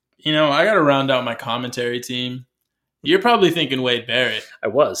worry. I got to round out my commentary team. You're probably thinking Wade Barrett. I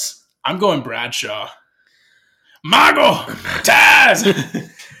was. I'm going Bradshaw. Mago, Taz.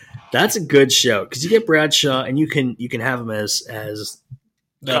 That's a good show because you get Bradshaw and you can have him as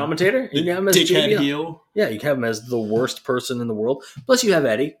commentator. You can have him as dickhead heel. Yeah, you can have him as the worst person in the world. Plus, you have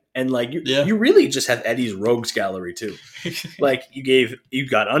Eddie, and you really just have Eddie's rogues gallery too. Like you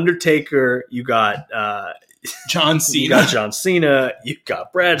got Undertaker, you got John Cena, you got John Cena, you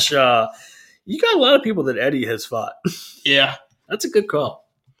got Bradshaw, you got a lot of people that Eddie has fought. Yeah, that's a good call.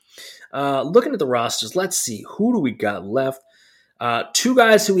 Looking at the rosters, let's see who do we got left. 2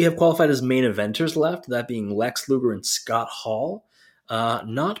 guys who we have qualified as main eventers left, that being Lex Luger and Scott Hall.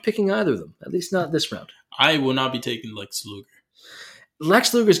 Not picking either of them, at least not this round. I will not be taking Lex Luger.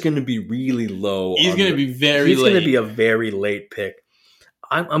 Lex Luger is going to be really low. He's going to be very late. He's going to be a very late pick.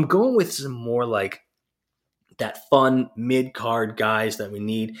 I'm going with some more like that fun mid-card guys that we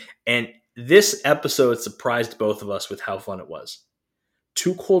need. And this episode surprised both of us with how fun it was.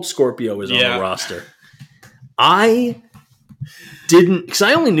 Too Cold Scorpio is on the roster. I didn't, because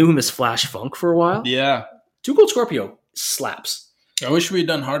I only knew him as Flash Funk for a while. Yeah. Too Cold Scorpio slaps. I wish we had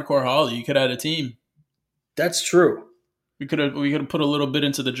done Hardcore Holly. You could have had a team. That's true. We could have put a little bit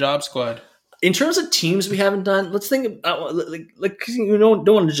into the job squad. In terms of teams we haven't done, let's think about, like 'cause you don't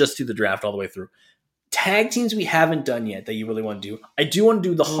want to just do the draft all the way through. Tag teams we haven't done yet that you really want to do. I do want to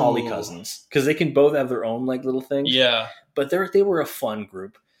do the Holly Cousins because they can both have their own like little things. Yeah. But they were a fun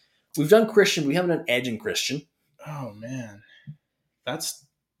group. We've done Christian. We haven't done Edge and Christian. Oh man,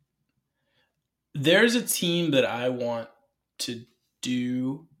 there's a team that I want to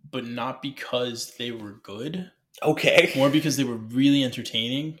do, but not because they were good, Okay. more because they were really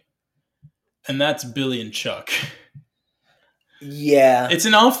entertaining, and that's Billy and Chuck. Yeah.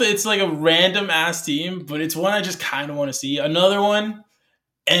 It's like a random ass team, but it's one I just kind of want to see. Another one,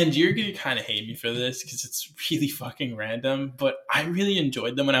 and you're gonna kind of hate me for this because it's really fucking random, but I really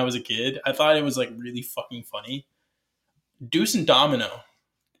enjoyed them when I was a kid. I thought it was like really fucking funny. Deuce and Domino.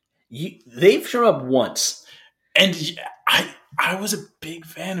 They've shown up once. And I was a big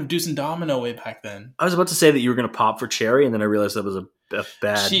fan of Deuce and Domino way back then. I was about to say that you were going to pop for Cherry, and then I realized that was a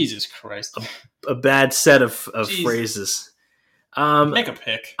bad Jesus Christ. a bad set of phrases. Make a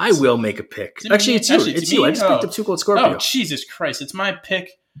pick. I will make a pick. Actually, it's you. It's you. I just picked up Two Cold Scorpio. Oh, Jesus Christ. It's my pick.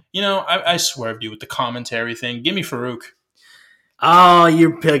 You know, I swerved you with the commentary thing. Give me Farouk. Oh,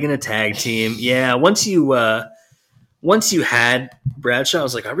 you're picking a tag team. Yeah, once you had Bradshaw, I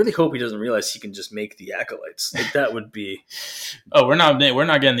was like, I really hope he doesn't realize he can just make the Acolytes. Like that would be. Oh, we're not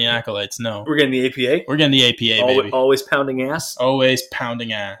getting the Acolytes. No, We're getting the APA. we're getting the APA, baby. Always pounding ass. Always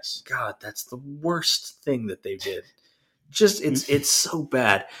pounding ass. God, that's the worst thing that they did. Just it's so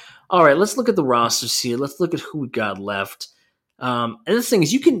bad. All right, let's look at the rosters here. Let's look at who we got left. And the thing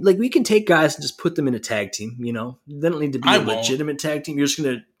is, we can take guys and just put them in a tag team. You know, they don't need to be a legitimate tag team. You're just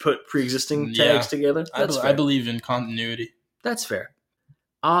going to put pre-existing tags together. I believe in continuity. That's fair.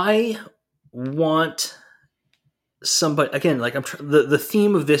 I want somebody again. Like the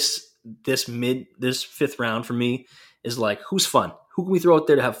theme of this fifth round for me is like, who's fun? Who can we throw out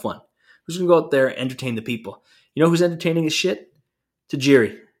there to have fun? Who's going to go out there and entertain the people? You know who's entertaining as shit?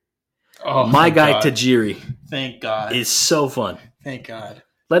 Tajiri. Oh my guy God. Tajiri. Thank God. Is so fun. Thank God.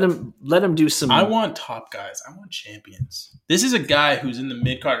 Let him do some. I want top guys. I want champions. This is a guy who's in the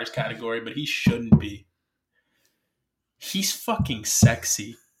mid-carders category, but he shouldn't be. He's fucking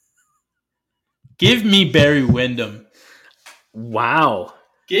sexy. Give me Barry Windham. Wow.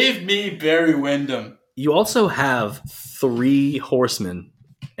 Give me Barry Windham. You also have 3 horsemen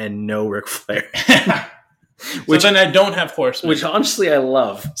and no Ric Flair. Which then I don't have horsemen. Which honestly I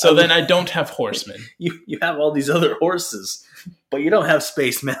love. Then I don't have horsemen. You have all these other horses, but you don't have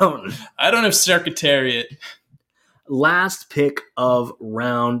Space Mountain. I don't have Secretariat. Last pick of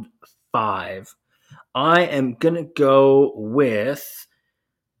round 5. I am going to go with,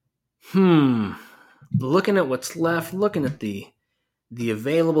 looking at what's left, looking at the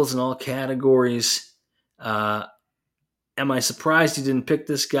availables in all categories. Am I surprised you didn't pick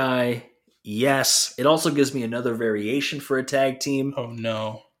this guy? Yes. It also gives me another variation for a tag team. Oh,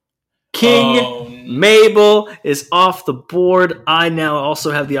 no. King Mabel is off the board. I now also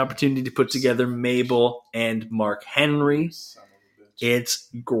have the opportunity to put together Mabel and Mark Henry. It's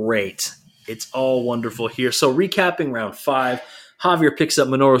great. It's all wonderful here. So recapping round 5, Javier picks up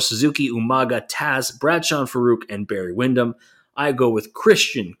Minoru Suzuki, Umaga, Taz, Bradshaw, Farouk, and Barry Windham. I go with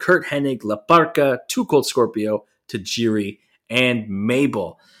Christian, Kurt Hennig, La Parca, Two Cold Scorpio, Tajiri, and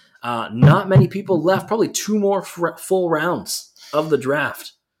Mabel. Not many people left. Probably 2 more full rounds of the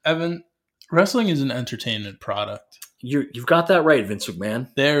draft. Evan, wrestling is an entertainment product. You've got that right, Vince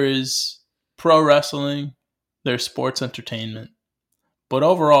McMahon. There is pro wrestling. There's sports entertainment. But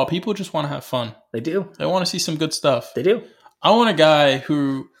overall, people just want to have fun. They do. They want to see some good stuff. They do. I want a guy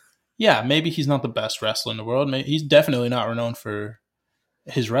who, maybe he's not the best wrestler in the world. He's definitely not renowned for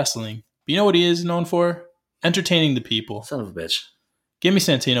his wrestling. But you know what he is known for? Entertaining the people. Son of a bitch. Give me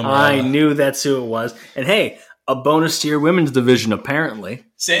Santino Marella. I knew that's who it was. And hey, a bonus to your women's division, apparently.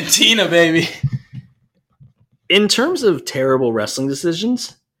 Santina, baby. In terms of terrible wrestling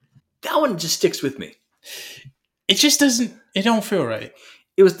decisions, that one just sticks with me. It just doesn't. It don't feel right.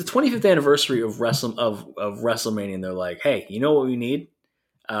 It was the 25th anniversary of WrestleMania, and they're like, "Hey, you know what we need?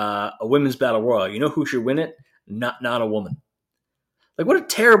 A women's battle royal. You know who should win it? Not a woman." Like, what a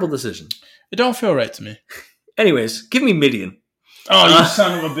terrible decision. It don't feel right to me. Anyways, give me Midian. Oh, you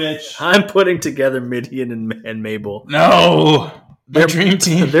son of a bitch! I'm putting together Midian and Mabel. No, my dream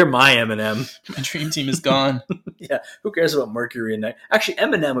team. They're my Eminem. My dream team is gone. Yeah, who cares about Mercury and Night? Actually,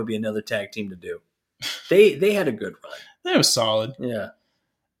 Eminem would be another tag team to do. They had a good run. That was solid. Yeah.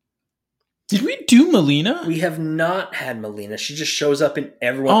 Did we do Melina? We have not had Melina. She just shows up in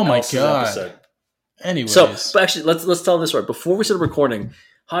everyone else's episode. Anyways. So, but actually, let's tell this right. Before we started recording,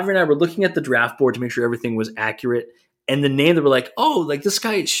 Javier and I were looking at the draft board to make sure everything was accurate. And the name that we're like, oh, like this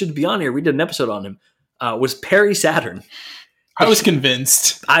guy should be on here. We did an episode on him. Was Perry Saturn. I was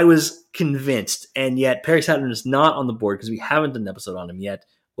convinced. I was convinced. And yet Perry Saturn is not on the board because we haven't done an episode on him yet.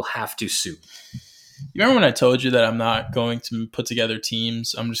 We'll have to soon. You remember when I told you that I'm not going to put together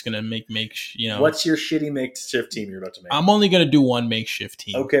teams? I'm just going to make What's your shitty makeshift team you're about to make? I'm only going to do one makeshift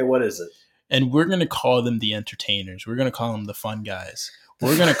team. Okay, what is it? And we're going to call them the entertainers. We're going to call them the fun guys.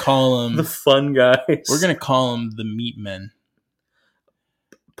 We're going to call them the fun guys. We're going to call them the meat men.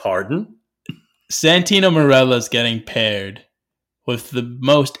 Pardon? Santino Marella's getting paired with the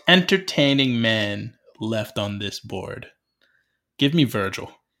most entertaining man left on this board. Give me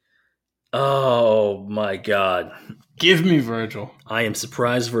Virgil. Oh my God. Give me Virgil. I am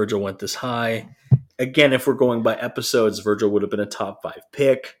surprised Virgil went this high. Again, if we're going by episodes, Virgil would have been a top 5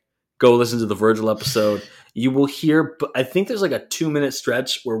 pick. Go listen to the Virgil episode. You will hear, but I think there's like a 2-minute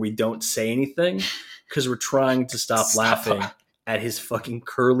stretch where we don't say anything because we're trying to stop laughing at his fucking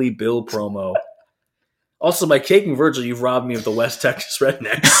Curly Bill promo. Also, by taking Virgil, you've robbed me of the West Texas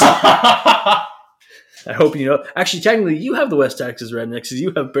Rednecks. I hope you know. Actually, technically, you have the West Texas Rednecks because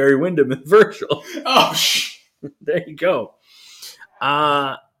you have Barry Windham and Virgil. Oh, there you go.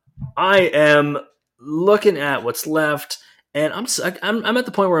 I am looking at what's left, and I'm at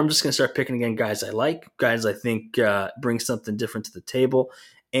the point where I'm just going to start picking again guys I like, guys I think bring something different to the table.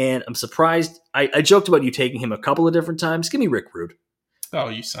 And I'm surprised. I joked about you taking him a couple of different times. Give me Rick Rude. Oh,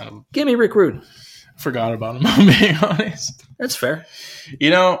 you son of a... Give me Rick Rude. Forgot about him, I'm being honest. That's fair.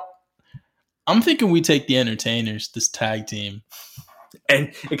 You know, I'm thinking we take the entertainers, this tag team.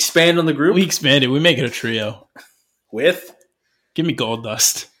 And expand on the group? We expand it. We make it a trio. With? Give me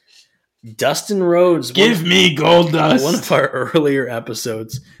Goldust. Dustin Rhodes. Give me Goldust. One of our earlier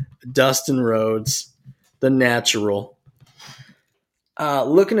episodes. Dustin Rhodes. The Natural.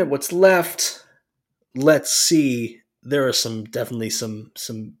 Looking at what's left, let's see. There are definitely some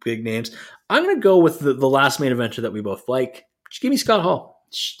big names. I'm going to go with the last main eventer that we both like. Just give me Scott Hall.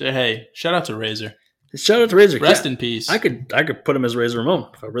 Hey, shout out to Razor. Shout out to Razor. Rest in peace. I could put him as Razor Ramon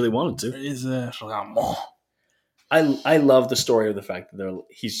if I really wanted to. Razor Ramon. I love the story of the fact that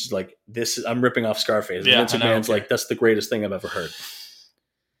he's just like, I'm ripping off Scarface. Yeah, Vince McMahon's like, that's the greatest thing I've ever heard.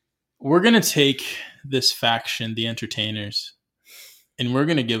 We're going to take this faction, the entertainers, and we're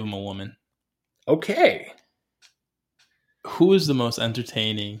going to give them a woman. Okay. Who is the most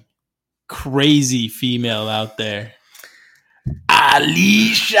entertaining, crazy female out there?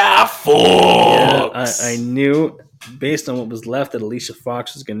 Alicia Fox. Yeah, I knew based on what was left that Alicia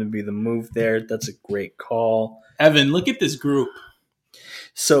Fox was going to be the move there. That's a great call. Evan, look at this group.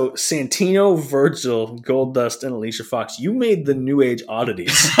 So Santino, Virgil, Goldust, and Alicia Fox. You made the New Age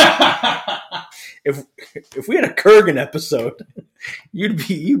oddities. If we had a Kurgan episode, you'd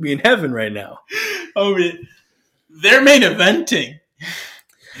be in heaven right now. Oh, they're main eventing.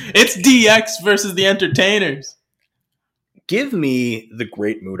 It's DX versus the entertainers. Give me the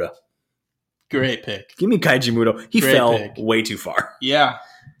Great Muta. Great pick. Give me Kaiji Muto. He Great fell pick. way too far. Yeah.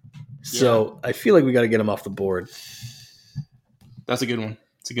 So I feel like we got to get him off the board. That's a good one.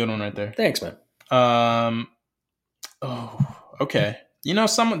 It's a good one right there. Thanks, man. Oh, okay. You know,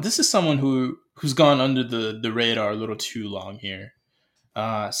 this is someone who's gone under the radar a little too long here.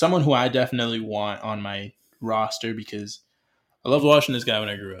 Someone who I definitely want on my roster because I loved watching this guy when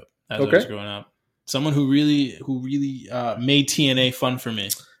I grew up. As I was growing up. Someone who really made TNA fun for me.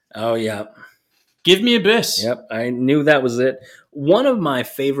 Oh yeah. Give me Abyss. Yep, I knew that was it. One of my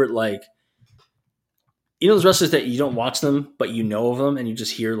favorite, those wrestlers that you don't watch them, but you know of them, and you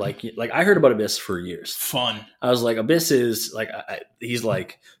just hear like I heard about Abyss for years. Fun. I was like, Abyss is he's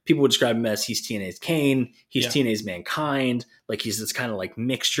like people would describe him as he's TNA's Kane, he's TNA's Mankind, like he's this kind of like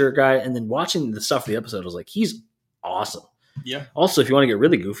mixture guy. And then watching the stuff of the episode, I was like, he's awesome. Yeah. Also, if you want to get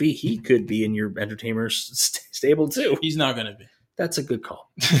really goofy, he could be in your entertainers stable too. He's not going to be. That's a good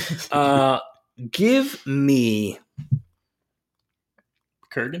call. Give me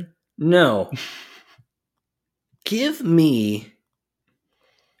Kurgan? No. Give me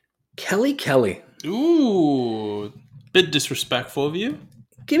Kelly. Ooh. Bit disrespectful of you.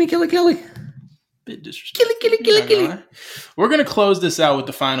 Give me Kelly. Bit disrespectful. Kelly. We're going to close this out with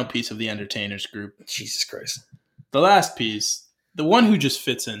the final piece of the entertainers group. Jesus Christ. The last piece, the one who just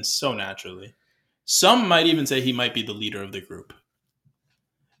fits in so naturally. Some might even say he might be the leader of the group.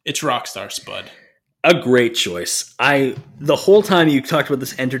 It's Rockstar Spud. A great choice. The whole time you talked about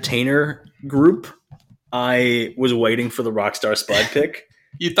this entertainer group, I was waiting for the Rockstar Spud pick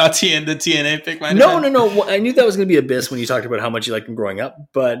You thought the TNA pick might have No. been? Well, I knew that was going to be Abyss when you talked about how much you liked him growing up.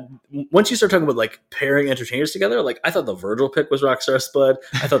 But once you start talking about like pairing entertainers together, like I thought the Virgil pick was Rockstar Spud.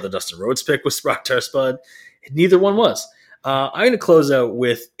 I thought the Dustin Rhodes pick was Rockstar Spud. Neither one was. I'm going to close out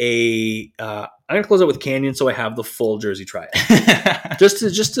with Canyon, so I have the full Jersey Triad. just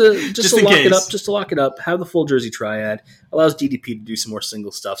to lock it up. Have the full Jersey Triad. Allows DDP to do some more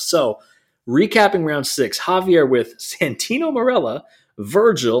single stuff. So, recapping round 6, Javier with Santino Marella,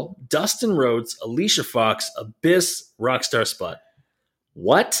 Virgil, Dustin Rhodes, Alicia Fox, Abyss, Rockstar Spud.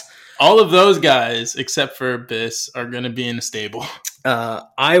 What? All of those guys, except for Abyss, are going to be in a stable.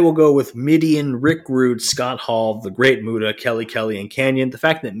 I will go with Midian, Rick Rude, Scott Hall, The Great Muta, Kelly, and Canyon. The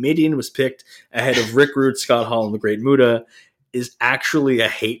fact that Midian was picked ahead of Rick Rude, Scott Hall, and The Great Muta is actually a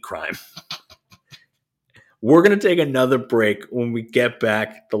hate crime. We're going to take another break when we get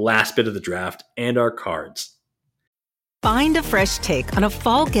back, the last bit of the draft and our cards. Find a fresh take on a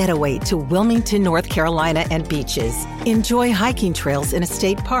fall getaway to Wilmington, North Carolina and beaches. Enjoy hiking trails in a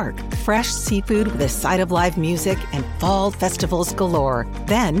state park, fresh seafood with a side of live music, and fall festivals galore.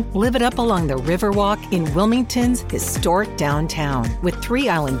 Then live it up along the Riverwalk in Wilmington's historic downtown. With 3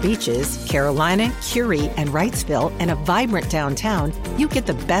 island beaches, Carolina, Curie, and Wrightsville, and a vibrant downtown, you get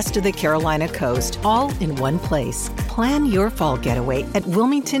the best of the Carolina coast all in one place. Plan your fall getaway at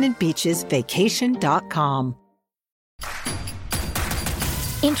WilmingtonandBeachesVacation.com.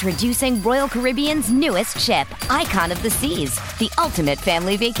 Introducing Royal Caribbean's newest ship, Icon of the Seas, the ultimate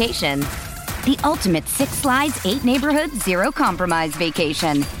family vacation. The ultimate 6 slides, 8 neighborhoods, 0 compromise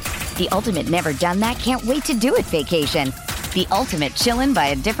vacation. The ultimate never done that, can't wait to do it vacation. The ultimate chillin' by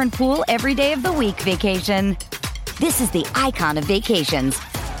a different pool every day of the week vacation. This is the Icon of Vacations.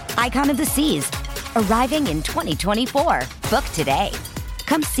 Icon of the Seas, arriving in 2024. Book today.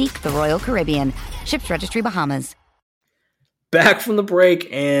 Come seek the Royal Caribbean. Ships Registry, Bahamas. Back from the break,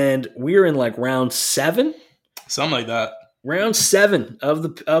 and we're in like round 7? Something like that. Round 7 of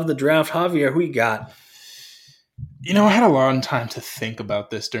the draft. Javier, who you got? You know, I had a long time to think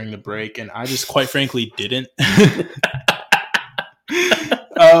about this during the break, and I just quite frankly didn't.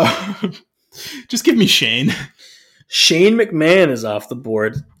 Just give me Shane. Shane McMahon is off the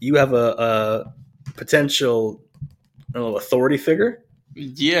board. You have a potential authority figure?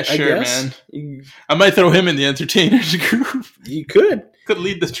 Yeah, sure, man. You, I might throw him in the entertainers group. You could. Could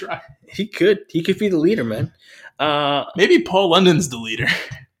lead the tribe. He could. He could be the leader, man. Maybe Paul London's the leader.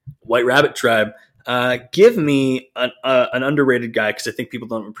 White Rabbit Tribe. Give me an underrated guy, because I think people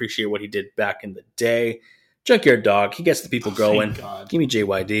don't appreciate what he did back in the day. Junkyard Dog. He gets the people going. Give me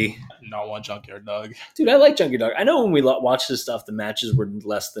JYD. I do not want Junkyard Dog. Dude, I like Junkyard Dog. I know when we watched this stuff, the matches were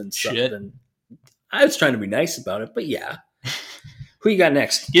less than shit. Something. I was trying to be nice about it, but yeah. Who you got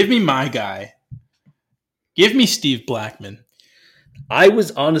next? Give me my guy. Give me Steve Blackman. I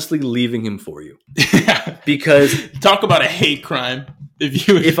was honestly leaving him for you. Because talk about a hate crime.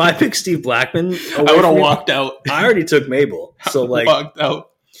 If I picked Steve Blackman, I would have walked out. I already took Mabel. So like walked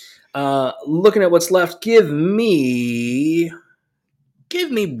out. Looking at what's left, give me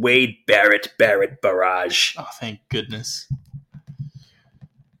Wade Barrett Barrage. Oh, thank goodness.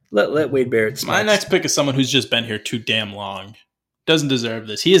 Let Wade Barrett smash. My next pick is someone who's just been here too damn long. Doesn't deserve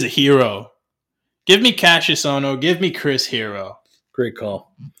this. He is a hero. Give me Cassius Ohno. Give me Chris Hero. Great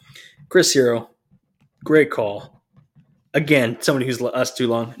call. Chris Hero. Great call. Again, somebody who's lasted too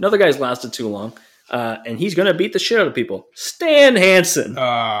long. Another guy's lasted too long. And he's going to beat the shit out of people. Stan Hansen.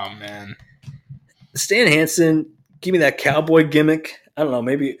 Oh, man. Stan Hansen, give me that cowboy gimmick. I don't know,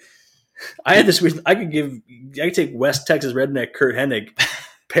 maybe I had this reason. I could take West Texas redneck Kurt Hennig,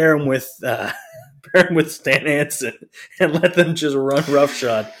 pair him with Stan Hansen, and let them just run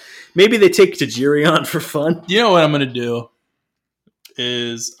roughshod. Maybe they take Tajiri on for fun. You know what I'm gonna do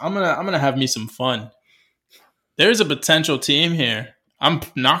is I'm gonna have me some fun. There's a potential team here. I'm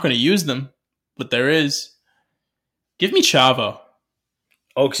not gonna use them, but there is. Give me Chavo.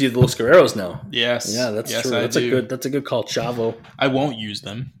 Oh, because you have the Los Guerreros now. Yes. Yeah, that's yes, true. That's a good call, Chavo. I won't use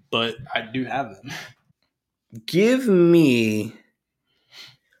them, but I do have them. Give me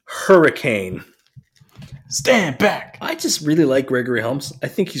Hurricane. Stand back. I just really like Gregory Helms. I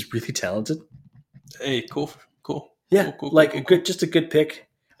think he's really talented. Hey, cool. Yeah, cool, just a good pick.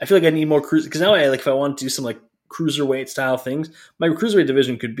 I feel like I need more cruise because now if I want to do some like cruiserweight style things, my cruiserweight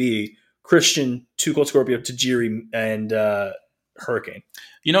division could be Christian, Two Cold Scorpio, Tajiri, and Hurricane.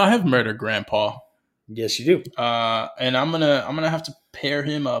 You know, I have Murder Grandpa. Yes, you do. And I'm gonna have to pair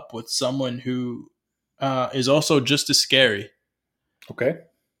him up with someone who is also just as scary. Okay.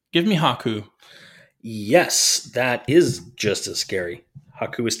 Give me Haku. Yes, that is just as scary.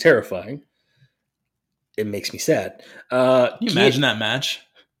 Haku is terrifying. It makes me sad. Can you imagine that match?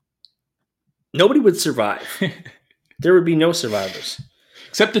 Nobody would survive. There would be no survivors.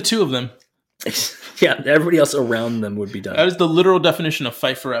 Except the two of them. Yeah, everybody else around them would be done. That is the literal definition of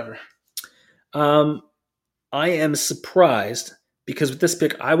fight forever. I am surprised because with this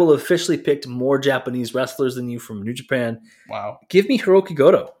pick, I will have officially picked more Japanese wrestlers than you from New Japan. Wow. Give me Hiroki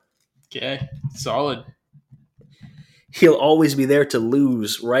Goto. Okay, solid. He'll always be there to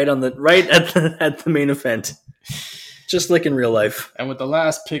lose right at the main event, just like in real life. And with the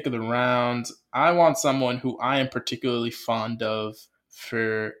last pick of the round, I want someone who I am particularly fond of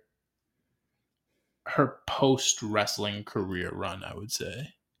for her post-wrestling career run, I would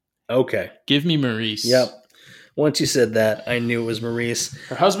say. Okay. Give me Maurice. Yep. Once you said that, I knew it was Maurice.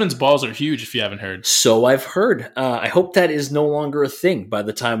 Her husband's balls are huge, if you haven't heard. So I've heard. I hope that is no longer a thing by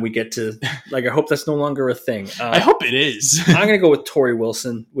the time we get to... I hope that's no longer a thing. I hope it is. I'm going to go with Tori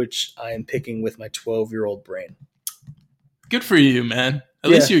Wilson, which I am picking with my 12-year-old brain. Good for you, man. At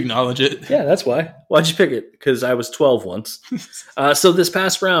least you acknowledge it. Yeah, that's why. Why'd you pick it? Because I was 12 once. So this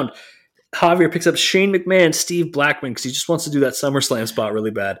past round... Javier picks up Shane McMahon, Steve Blackman, because he just wants to do that SummerSlam spot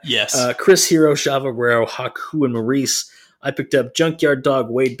really bad. Yes. Chris Hero, Chavo Guerrero, Haku, and Maurice. I picked up Junkyard Dog,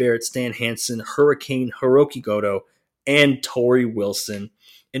 Wade Barrett, Stan Hansen, Hurricane, Hiroki Goto, and Tori Wilson.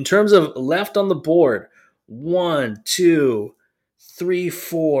 In terms of left on the board, 1, 2, 3,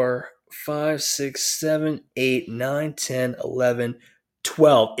 4, 5, 6, 7, 8, 9, 10, 11,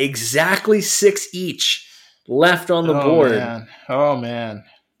 12. Exactly 6 each left on the board. Man. Oh, man.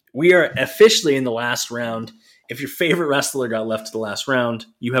 We are officially in the last round. If your favorite wrestler got left to the last round,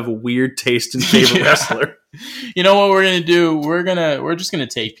 you have a weird taste in favorite wrestler. You know what we're gonna do? We're just gonna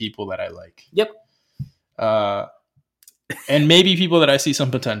take people that I like. Yep. And maybe people that I see some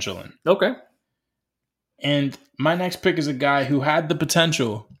potential in. Okay. And my next pick is a guy who had the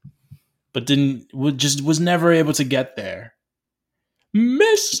potential, but was never able to get there.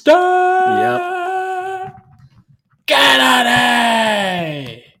 Mr. Kennedy!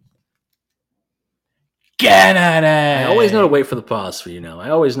 I always know to wait for the pause for you now.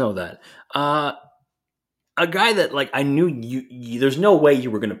 I always know that. A guy that I knew you there's no way you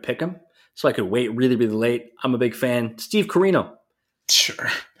were going to pick him, so I could wait really, really late. I'm a big fan. Steve Corino.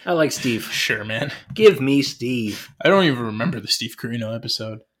 Sure. I like Steve. Sure, man. Give me Steve. I don't even remember the Steve Corino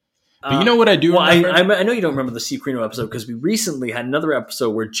episode. But you know what I do remember? I know you don't remember the Steve Corino episode because we recently had another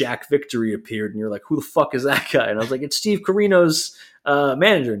episode where Jack Victory appeared and you're like, who the fuck is that guy? And I was like, it's Steve Corino's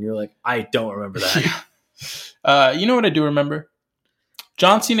manager. And you're like, I don't remember that. Yeah. You know what I do remember?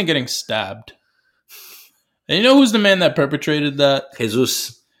 John Cena getting stabbed. And you know who's the man that perpetrated that?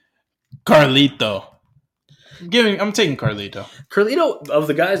 Jesus. Carlito. I'm taking Carlito. Carlito, of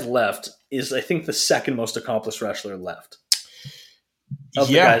the guys left, is I think the second most accomplished wrestler left. Of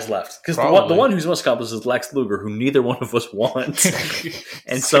the guys left. Because the one who's most accomplished is Lex Luger, who neither one of us want.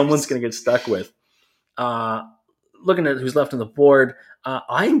 And someone's going to get stuck with. Looking at who's left on the board,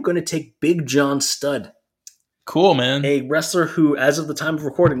 I'm going to take Big John Studd. Cool, man. A wrestler who, as of the time of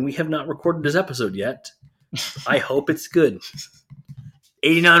recording, we have not recorded his episode yet. I hope it's good.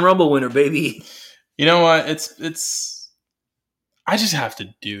 89 Rumble winner, baby. You know what? It's. I just have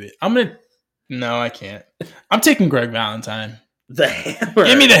to do it. No, I can't. I'm taking Greg Valentine. The Hammer.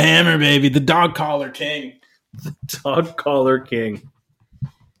 Give me the Hammer, baby. The Dog Collar King. The Dog Collar King.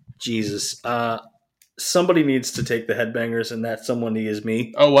 Jesus. Somebody needs to take the Headbangers, and that somebody is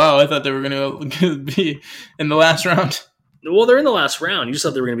me. Oh, wow. I thought they were going to be in the last round. Well, they're in the last round. You just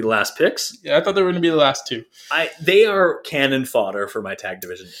thought they were going to be the last picks? Yeah, I thought they were going to be the last two. They are cannon fodder for my tag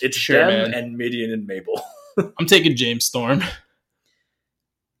division. It's them man. And Midian and Mabel. I'm taking James Storm.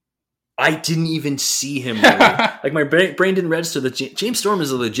 I didn't even see him. Really. My brain didn't register that James Storm is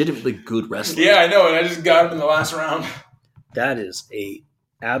a legitimately good wrestler. Yeah, I know, and I just got him in the last round. That is a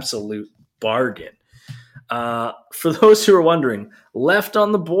absolute bargain. For those who are wondering, left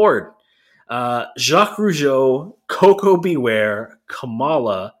on the board, Jacques Rougeau, Coco Beware,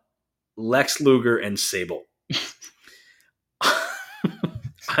 Kamala, Lex Luger, and Sable.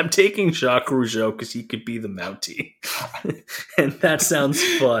 I'm taking Jacques Rougeau because he could be the Mountie. And that sounds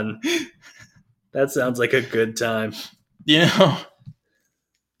fun. That sounds like a good time. You know,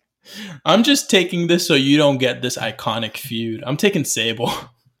 I'm just taking this so you don't get this iconic feud. I'm taking Sable.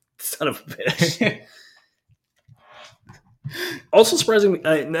 Son of a bitch. Also surprising,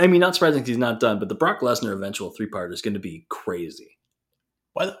 I mean, not surprising he's not done, but the Brock Lesnar eventual 3-parter is going to be crazy.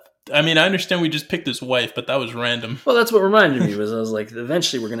 What? I mean, I understand we just picked his wife, but that was random. Well, that's what reminded me. Was I was like,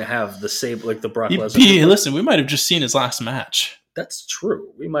 eventually we're going to have the Sable, like the Brock Lesnar. Listen, we might have just seen his last match. That's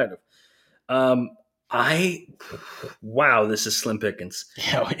true. We might have. Wow, this is slim pickings.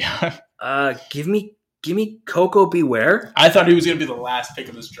 Yeah. Give me Give me Coco Beware. I thought he was going to be the last pick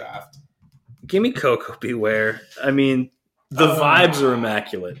of this draft. Give me Coco Beware. I mean, the vibes are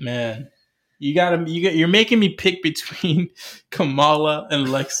immaculate. Man, you're making me pick between Kamala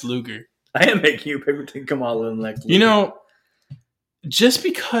and Lex Luger. I am making you pick between Kamala and Lex Luger. You know, just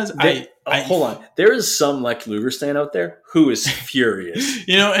because hold on. There is some Lex Luger stan out there who is furious.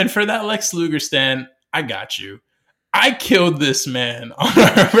 You know, and for that Lex Luger stan, I got you. I killed this man on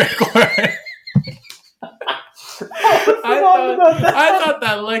our record. I thought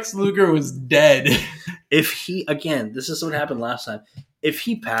that Lex Luger was dead. If he, again, this is what happened last time. If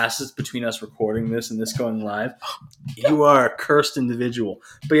he passes between us recording this and this going live, you are a cursed individual.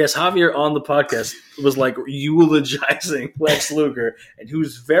 But yes, Javier on the podcast was like eulogizing Lex Luger, and he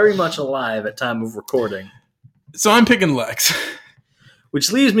was very much alive at time of recording. So I'm picking Lex.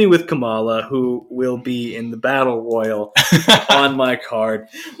 Which leaves me with Kamala, who will be in the Battle Royal on my card.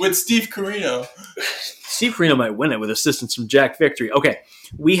 With Steve Corino. Steve Corino might win it with assistance from Jack Victory. Okay,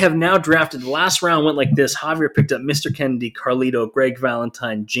 we have now drafted. The last round went like this. Javier picked up Mr. Kennedy, Carlito, Greg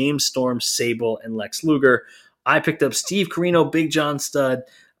Valentine, James Storm, Sable, and Lex Luger. I picked up Steve Corino, Big John Studd,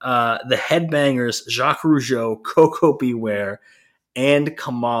 the Headbangers, Jacques Rougeau, Coco Beware, and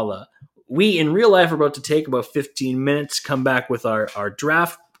Kamala. We, in real life, are about to take about 15 minutes, come back with our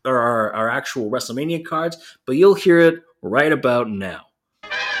draft, or our actual WrestleMania cards, but you'll hear it right about now.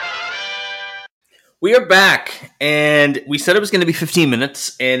 We are back, and we said it was going to be 15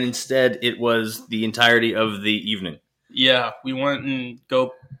 minutes, and instead it was the entirety of the evening. Yeah, we went and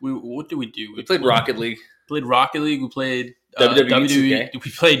what did we do? We played Rocket League. We played WWE.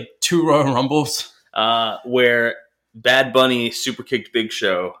 We played 2 Royal Rumbles. Where Bad Bunny super kicked Big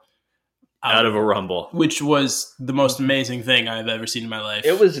Show out of a Rumble. Which was the most amazing thing I've ever seen in my life.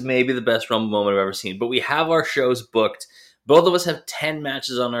 It was maybe the best Rumble moment I've ever seen. But we have our shows booked. Both of us have 10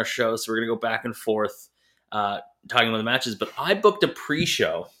 matches on our show, so we're going to go back and forth talking about the matches. But I booked a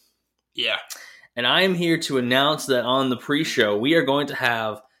pre-show. Yeah. And I am here to announce that on the pre-show, we are going to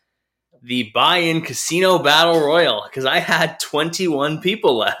have the buy-in casino battle royal, because I had 21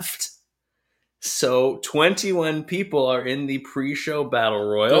 people left. So 21 people are in the pre-show battle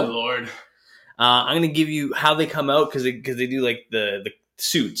royal. Good Lord. I'm going to give you how they come out, because they do like the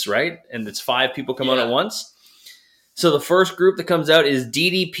suits, right? And it's 5 people come out at once. So the first group that comes out is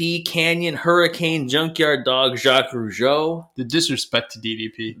DDP, Canyon, Hurricane, Junkyard Dog, Jacques Rougeau. The disrespect to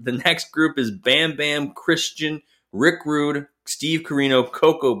DDP. The next group is Bam Bam, Christian, Rick Rude, Steve Corino,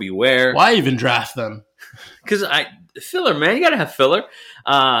 Coco Beware. Why even draft them? Because filler, man. You got to have filler.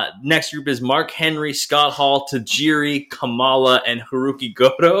 Next group is Mark Henry, Scott Hall, Tajiri, Kamala, and Haruki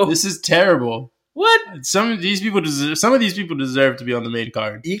Goto. This is terrible. What? Some of these people deserve to be on the main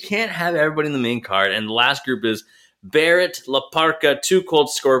card. You can't have everybody in the main card. And the last group is Barrett, La Parka, Too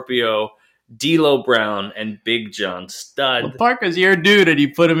Cold Scorpio, D'Lo Brown, and Big John Studd. La Parka's your dude, and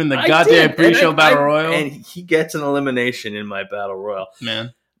you put him in the goddamn pre-show battle royal. And he gets an elimination in my battle royal.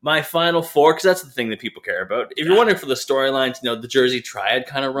 Man. My final 4, because that's the thing that people care about. If you're wondering for the storylines, the Jersey Triad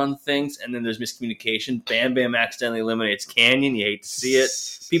kind of run things, and then there's miscommunication. Bam Bam accidentally eliminates Canyon. You hate to see it.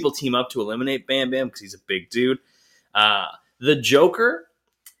 People team up to eliminate Bam Bam because he's a big dude. The Joker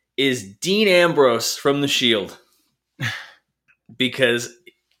is Dean Ambrose from The Shield, because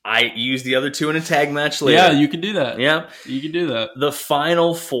I used the other 2 in a tag match later. Yeah, you can do that. Yeah. You can do that. The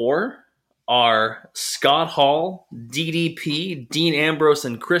final 4 are Scott Hall, DDP, Dean Ambrose,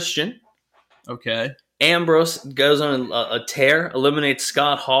 and Christian. Okay. Ambrose goes on a tear, eliminates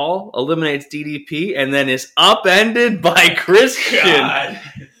Scott Hall, eliminates DDP, and then is upended by Christian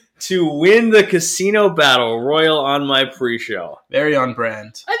to win the casino battle royal on my pre-show. Very on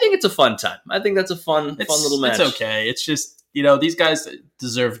brand. I think it's a fun time. I think that's a fun little match. It's okay. It's just, these guys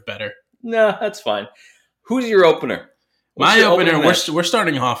deserve better. No, that's fine. Who's your opener? My opener, we're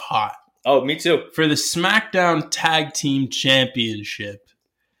starting off hot. Oh, me too. For the SmackDown Tag Team Championship.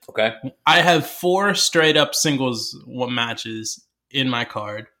 Okay. I have 4 straight up singles matches in my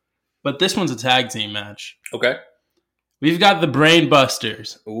card, but this one's a tag team match. Okay. We've got the Brain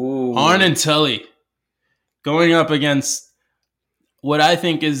Busters, Ooh. Arn and Tully, going up against what I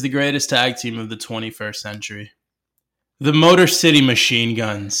think is the greatest tag team of the 21st century, the Motor City Machine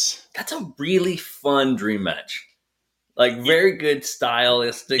Guns. That's a really fun dream match. Like, very good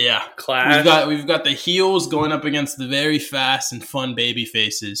stylistic clash. We've got the heels going up against the very fast and fun baby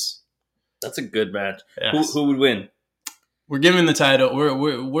faces. That's a good match. Yes. Who would win? We're giving the title.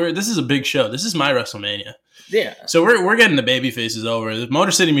 We're this is a big show. This is my WrestleMania. Yeah. So we're getting the baby faces over. The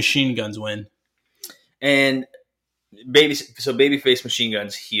Motor City Machine Guns win. And babyface Machine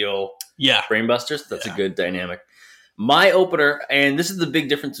Guns heel. Yeah. Brainbusters. That's a good dynamic. My opener, and this is the big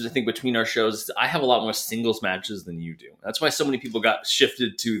difference I think between our shows, is I have a lot more singles matches than you do. That's why so many people got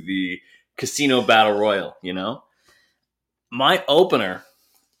shifted to the Casino Battle Royal, you know? My opener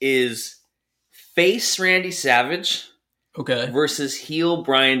is face Randy Savage versus heel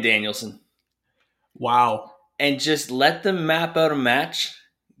Bryan Danielson. Wow. And just let them map out a match.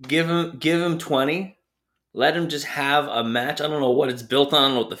 Give him 20. Let him just have a match. I don't know what it's built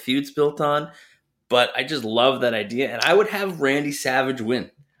on, what the feud's built on, but I just love that idea. And I would have Randy Savage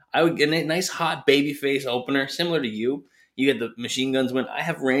win. I would get a nice hot babyface opener, similar to you. You get the Machine Guns win. I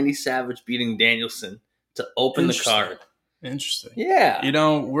have Randy Savage beating Danielson to open the card. Interesting. Yeah. You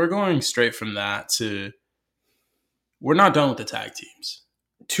know, we're going straight from that to we're not done with the tag teams.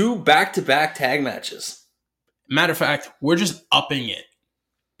 2 back-to-back tag matches. Matter of fact, we're just upping it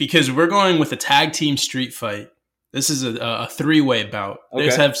because we're going with a tag team street fight. This is a 3-way bout. Okay.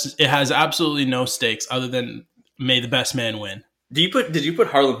 It has absolutely no stakes other than may the best man win. Did you put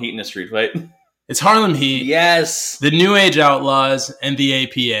Harlem Heat in a street fight? It's Harlem Heat. Yes. The New Age Outlaws and the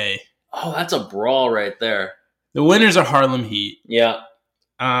APA. Oh, that's a brawl right there. The winners are Harlem Heat. Yeah.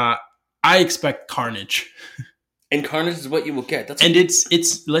 I expect carnage. And carnage is what you will get.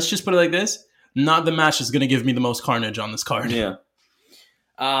 It's let's just put it like this. Not the match that's going to give me the most carnage on this card. Yeah.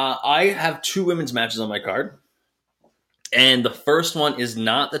 I have 2 women's matches on my card. And the first one is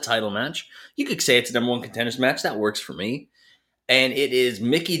not the title match. You could say it's a number 1 contenders match. That works for me. And it is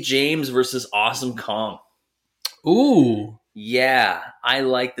Mickie James versus Awesome Kong. Ooh. Yeah, I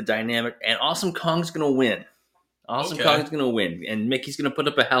like the dynamic. And Awesome Kong's going to win. Awesome Kong's going to win. And Mickey's going to put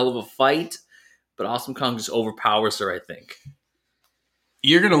up a hell of a fight. But Awesome Kong just overpowers her, I think.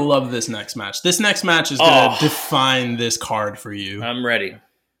 You're going to love this next match. This next match is going to define this card for you. I'm ready.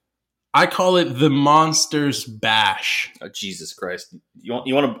 I call it the Monsters Bash. Oh, Jesus Christ. You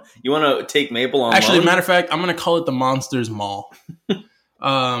want to take Maple on Actually, loan? matter of fact, I'm going to call it the Monsters Mall.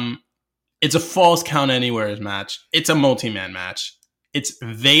 It's a Falls Count Anywhere match. It's a multi-man match. It's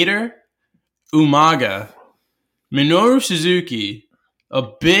Vader, Umaga, Minoru Suzuki,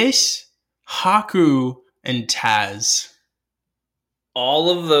 Abyss, Haku, and Taz. All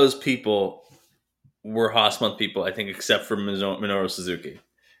of those people were Haas Month people, I think, except for Minoru Suzuki.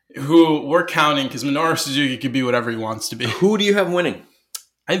 Who we're counting because Minoru Suzuki could be whatever he wants to be. Who do you have winning?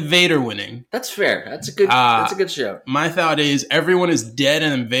 I have Vader winning. That's fair. That's a good shout. My thought is everyone is dead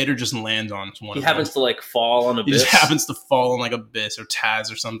and then Vader just lands on one. He happens to fall on Abyss. He just happens to fall on Abyss or Taz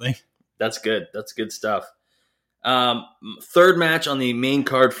or something. That's good. That's good stuff. Third match on the main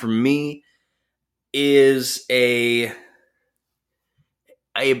card for me is a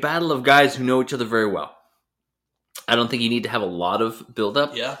battle of guys who know each other very well. I don't think you need to have a lot of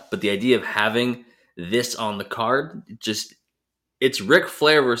build-up. Yeah. But the idea of having this on the card, it's Ric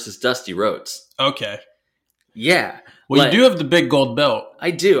Flair versus Dusty Rhodes. Okay. Yeah. Well, you do have the big gold belt.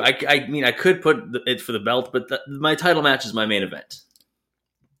 I do. I mean, I could put it for the belt, but my title match is my main event.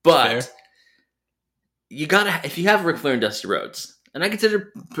 But fair. You gotta, if you have Ric Flair and Dusty Rhodes, and I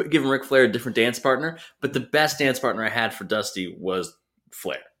consider giving Ric Flair a different dance partner, but the best dance partner I had for Dusty was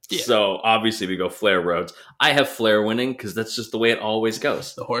Flair. Yeah. So obviously we go Flair Rhodes. I have Flair winning because that's just the way it always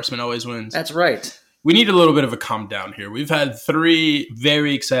goes. The Horseman always wins. That's right. We need a little bit of a calm down here. We've had 3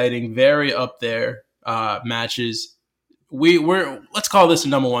 very exciting, very up there matches. Let's call this a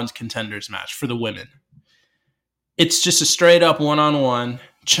number 1 contenders match for the women. It's just a straight up 1-on-1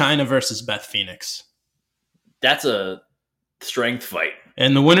 China versus Beth Phoenix. That's a strength fight.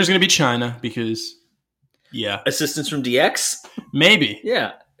 And the winner's going to be China because, yeah. Assistance from DX? Maybe.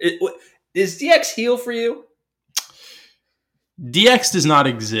 Yeah. Is DX heel for you? DX does not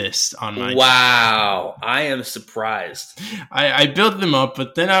exist on my Wow. I am surprised. I built them up,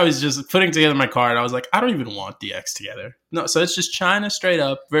 but then I was just putting together my card. I was like, I don't even want DX together. No, so it's just China straight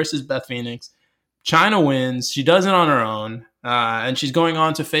up versus Beth Phoenix. China wins. She does it on her own. And she's going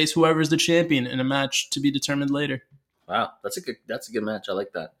on to face whoever's the champion in a match to be determined later. Wow. That's a good match. I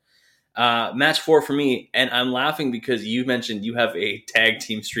like that. Match 4 for me, and I'm laughing because you mentioned you have a tag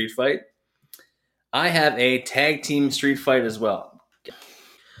team street fight. I have a tag team street fight as well.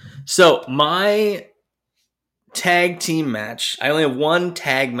 So my tag team match, I only have 1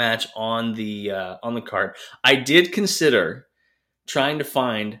 tag match on the card. I did consider trying to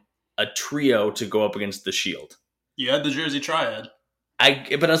find a trio to go up against the Shield. You had the Jersey Triad.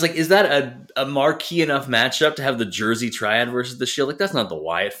 But I was like, is that a marquee enough matchup to have the Jersey Triad versus the Shield? Like, that's not the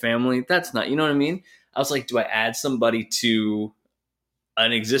Wyatt family. That's not, you know what I mean? I was like, do I add somebody to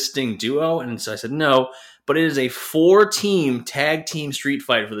an existing duo? And so I said no, but it is a 4-team tag team street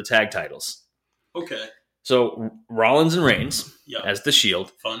fight for the tag titles. Okay. So Rollins and Reigns as the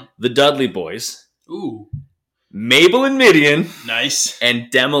Shield. Fun. The Dudley Boys. Ooh. Mabel and Midian, Nice. and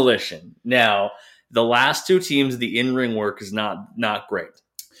Demolition. Now, the last two teams, the in-ring work is not great.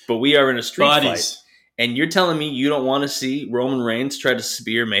 But we are in a street fight. And you're telling me you don't want to see Roman Reigns try to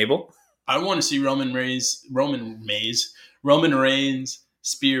spear Mabel? I want to see Roman Reigns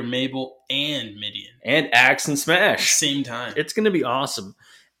spear Mabel and Midian. And Axe and Smash. Same time. It's going to be awesome.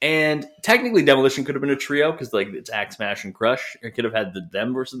 And technically, Demolition could have been a trio because it's Axe, Smash, and Crush. It could have had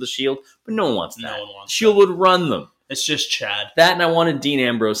them versus the Shield, but no one wants that. No one wants Shield would run them. It's just Chad. That, and I wanted Dean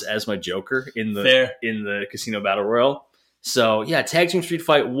Ambrose as my Joker in the Casino Battle Royal. So, yeah, Tag Team Street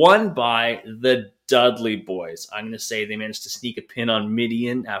Fight won by the Dudley Boys. I'm going to say they managed to sneak a pin on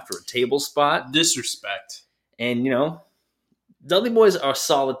Midian after a table spot. Disrespect. And, Dudley Boys are a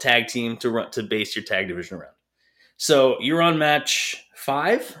solid tag team to base your tag division around. So, you're on match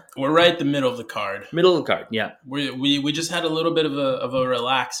 5? We're right at the middle of the card. Middle of the card, yeah. We just had a little bit of a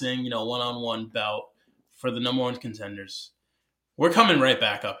relaxing, one-on-one bout for the number one contenders. We're coming right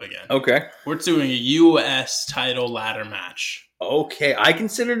back up again. Okay. We're doing a U.S. title ladder match. Okay. I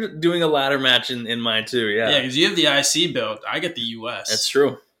considered doing a ladder match in mine too, yeah. Yeah, because you have the IC belt. I get the U.S. That's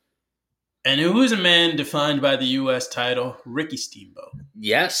true. And who's a man defined by the U.S. title? Ricky Steamboat.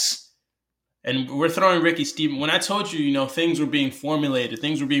 Yes. And we're throwing Ricky Steamboat. When I told you, things were being formulated,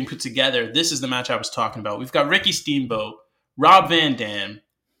 things were being put together, this is the match I was talking about. We've got Ricky Steamboat, Rob Van Dam,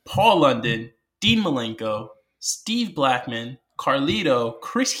 Paul London, Dean Malenko, Steve Blackman, Carlito,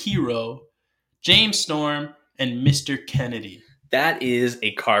 Chris Hero, James Storm, and Mr. Kennedy. That is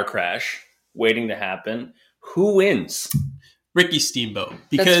a car crash waiting to happen. Who wins? Ricky Steamboat.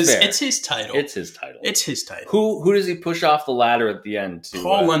 Because it's his title. It's his title. It's his title. Who does he push off the ladder at the end to?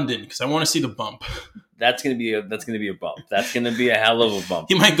 Paul London, because I want to see the bump. That's gonna be a bump. That's gonna be a hell of a bump.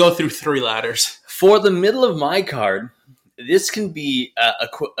 He might go through 3 ladders. For the middle of my card, this can be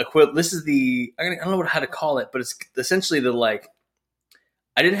this is the I don't know how to call it, but it's essentially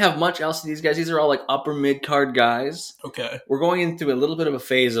I didn't have much else of these guys. These are all upper mid card guys. Okay. We're going into a little bit of a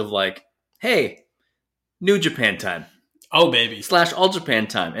phase of hey, New Japan time. Oh baby. / All Japan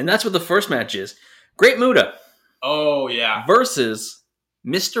time. And that's what the first match is. Great Muta. Oh yeah. Versus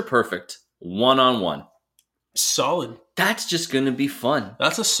Mr. Perfect 1-on-1. Solid. That's just gonna be fun.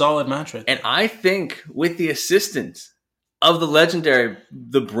 That's a solid match right there. And I think with the assistance of the legendary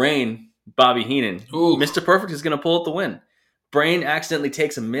The Brain, Bobby Heenan, Mr. Perfect is going to pull out the win. Brain accidentally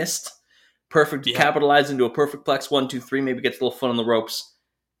takes a mist. Perfect capitalizes into a perfect plex 1, 2, 3. Maybe gets a little fun on the ropes.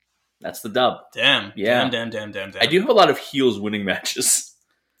 That's the dub. Damn. Yeah. Damn. I do have a lot of heels winning matches.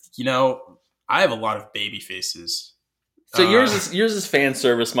 I have a lot of baby faces. So yours is fan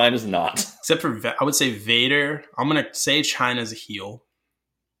service. Mine is not. Except for, I would say Vader. I'm going to say Chyna's a heel.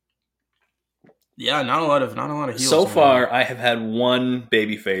 Yeah, not a lot of heels. So far, I have had one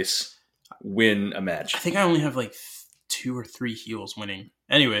babyface win a match. I think I only have 2 or 3 heels winning.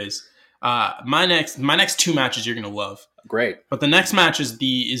 Anyways, my next 2 matches you're gonna love. Great. But the next match is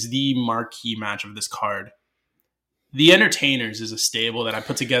the marquee match of this card. The Entertainers is a stable that I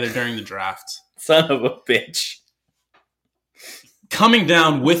put together during the draft. Son of a bitch. Coming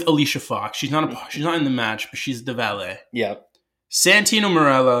down with Alicia Fox. She's not in the match, but she's the valet. Yeah. Santino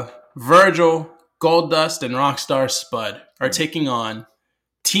Marella, Virgil, Goldust, and Rockstar Spud are taking on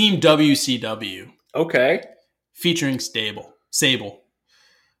Team WCW. Okay. Featuring Sable.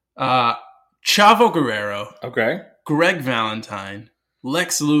 Chavo Guerrero. Okay. Greg Valentine.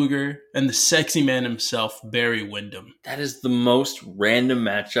 Lex Luger. And the sexy man himself, Barry Windham. That is the most random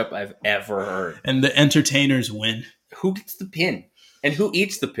matchup I've ever heard. And the Entertainers win. Who gets the pin? And who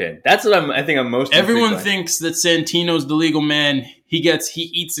eats the pin? That's what I think I'm most Everyone thinks that Santino's the legal man. He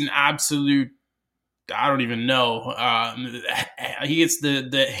eats an absolute... I don't even know. He gets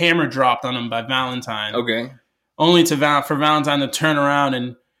the hammer dropped on him by Valentine. Okay. Only for Valentine to turn around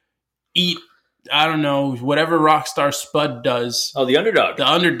and eat, I don't know, whatever Rockstar Spud does. Oh, the underdog. The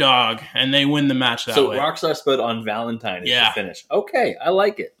underdog. And they win the match that way. So Rockstar Spud on Valentine is the finish. Okay, I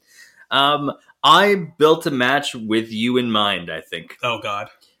like it. I built a match with you in mind, I think. Oh, God.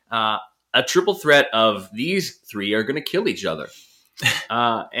 A triple threat of these 3 are going to kill each other.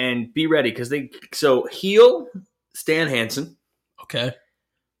 And be ready because heel Stan Hansen. Okay.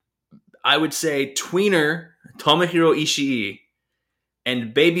 I would say tweener Tomohiro Ishii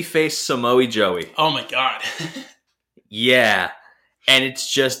and babyface Samoa Joey. Oh my God. Yeah. And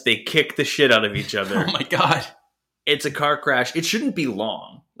it's just they kick the shit out of each other. Oh my God. It's a car crash. It shouldn't be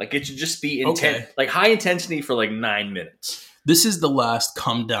long. It should just be intense. High intensity for 9 minutes. This is the last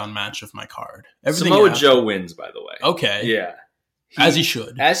come down match of my card. Samoa Joe wins, by the way. Okay. Yeah. As he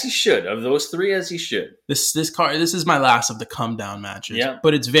should. As he should. Of those three, as he should. This is my last of the come down matches. Yeah.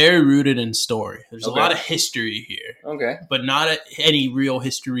 But it's very rooted in story. There's a Okay. lot of history here. Okay. But not any real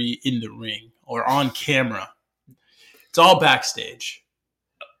history in the ring or on camera. It's all backstage.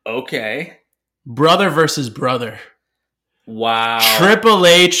 Okay. Brother versus brother. Wow. Triple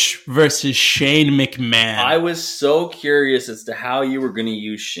H versus Shane McMahon. I was so curious as to how you were going to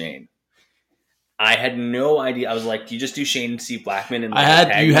use Shane. I had no idea. I was like, do you just do Shane and Steve Blackman?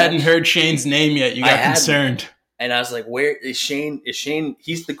 And you hadn't heard Shane's name yet. You got concerned. And I was like, where is Shane? Is Shane?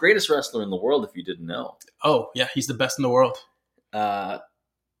 He's the greatest wrestler in the world, if you didn't know. Oh, yeah. He's the best in the world.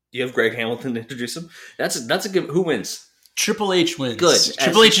 You have Greg Hamilton to introduce him. That's a good. Who wins? Triple H wins. Good.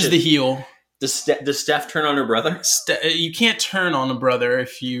 Triple H is the heel. Does Steph turn on her brother? You can't turn on a brother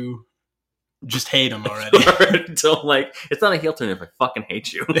if you just hate him already. Don't like. It's not a heel turn if I fucking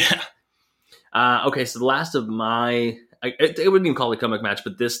hate you. Yeah. Okay, so the last of my, it wouldn't even call it a comeback match,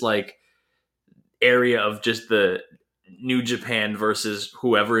 but this like area of just the New Japan versus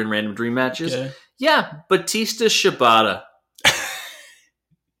whoever in Random Dream matches. Okay. Yeah, Batista Shibata.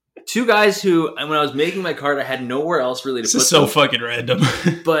 Two guys who, when I was making my card, I had nowhere else really to This put is so them. fucking random.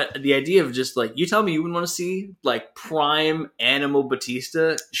 But the idea of just like, you tell me you wouldn't want to see like prime Animal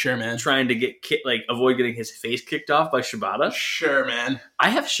Batista Sure, man. trying to get avoid getting his face kicked off by Shibata. Sure, man. I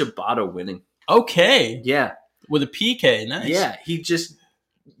have Shibata winning. Okay. Yeah. With a PK. Nice. Yeah, he just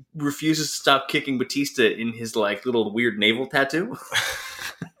refuses to stop kicking Batista in his like little weird navel tattoo.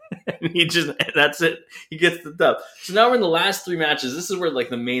 And that's it. He gets the dub. So now we're in the last three matches. This is where like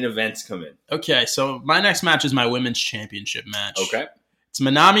the main events come in. Okay, so my next match is my women's championship match. Okay. It's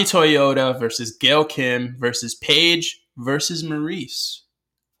Manami Toyota versus Gail Kim versus Paige versus Maurice.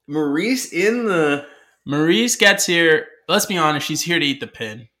 Maurice gets here. Let's be honest, she's here to eat the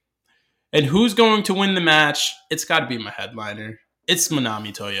pin. And who's going to win the match? It's got to be my headliner. It's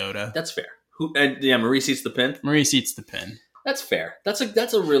Manami Toyota. That's fair. Maurice eats the pin. Maurice eats the pin. That's fair. That's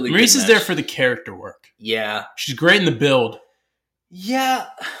a really Maurice good is match. there for the character work. Yeah. She's great in the build. Yeah.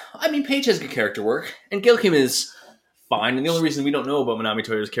 I mean, Paige has good character work, and Gail Kim is fine. And the only reason we don't know about Manami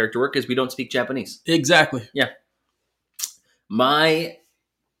Toyota's character work is we don't speak Japanese. Exactly. Yeah. My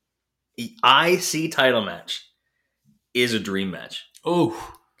IC title match is a dream match.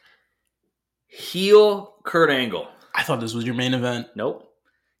 Oh. Heel Kurt Angle. I thought this was your main event. Nope.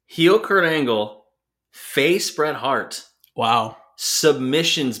 Heel Kurt Angle, face Bret Hart. Wow.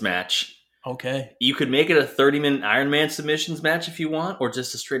 Submissions match. Okay. You could make it a 30-minute Iron Man submissions match if you want, or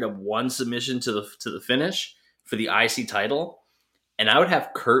just a straight up one submission to the finish for the IC title. And I would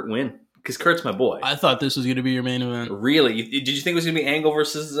have Kurt win because Kurt's my boy. I thought this was going to be your main event. Really? Did you think it was going to be Angle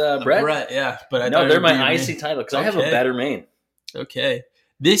versus Bret? Bret, yeah. But No, they're my IC title because I have a better main. Okay.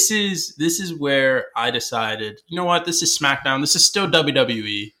 This is where I decided, you know what? This is SmackDown. This is still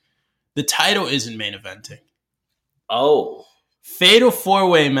WWE. The title isn't main eventing. Oh. Fatal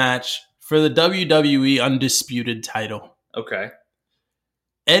 4-way match for the WWE Undisputed title. Okay.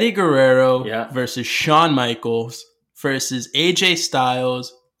 Eddie Guerrero Yeah. versus Shawn Michaels versus AJ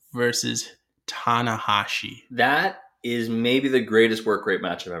Styles versus Tanahashi. That is maybe the greatest work rate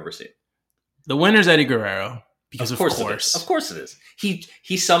match I've ever seen. The winner's Eddie Guerrero. Because of course. It is. Of course it is.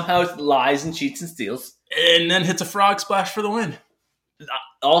 He somehow lies and cheats and steals. And then hits a frog splash for the win.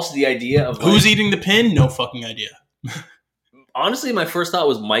 Also, the idea of who's eating the pin? No fucking idea. Honestly, my first thought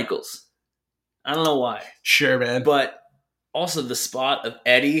was Michaels. I don't know why. Sure, man. But also the spot of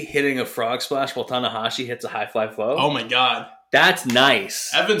Eddie hitting a frog splash while Tanahashi hits a high fly flow. Oh my god. That's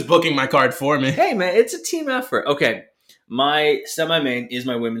nice. Evan's booking my card for me. Hey man, it's a team effort. Okay. My semi-main is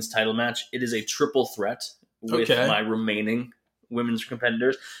my women's title match. It is a triple threat with my remaining women's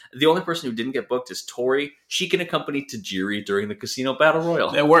competitors. The only person who didn't get booked is Tori. She can accompany Tajiri during the Casino Battle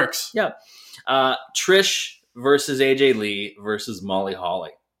Royal. It works. Yeah. Trish versus AJ Lee versus Molly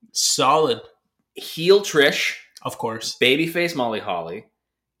Holly. Solid. Heel Trish. Of course. Babyface Molly Holly.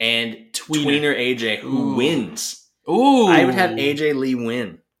 And Tweener AJ, who wins. Ooh. I would have AJ Lee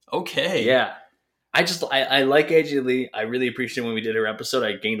win. Okay. Yeah. I like AJ Lee. I really appreciate when we did her episode.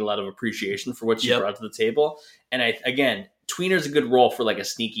 I gained a lot of appreciation for what she brought to the table. And Tweener's a good role for like a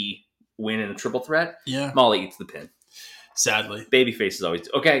sneaky win in a triple threat. Yeah. Molly eats the pin. Sadly. Babyface is always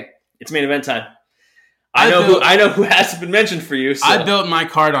okay. It's main event time. I know who hasn't been mentioned for you. So. I built my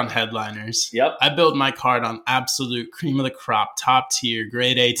card on headliners. Yep. I built my card on absolute cream of the crop, top tier,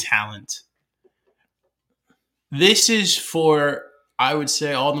 grade A talent. This is for, I would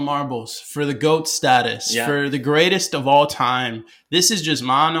say, all the marbles, for the GOAT status, for the greatest of all time. This is just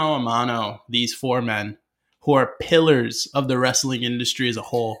mano a mano, these four men who are pillars of the wrestling industry as a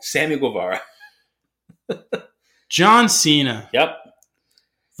whole. Sammy Guevara. John Cena. Yep.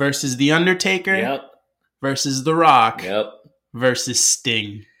 versus The Undertaker Yep. versus The Rock Yep. versus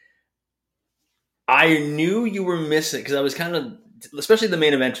Sting. I knew you were missing because I was kind of, especially the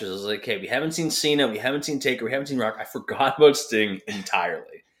main eventers. I was like, okay, we haven't seen Cena, we haven't seen Taker, we haven't seen Rock. I forgot about Sting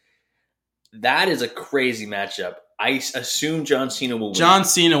entirely. That is a crazy matchup. I assume John Cena will win. John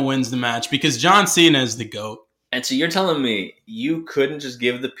Cena wins the match because John Cena is the GOAT. And so you're telling me you couldn't just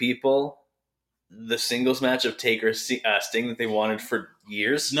give the people the singles match of Taker Sting that they wanted for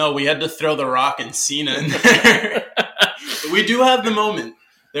years? No, we had to throw The Rock and Cena in there. We do have the moment.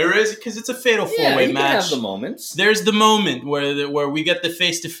 There is, because it's a fatal four-way match. Can have the moments. There's the moment where we get the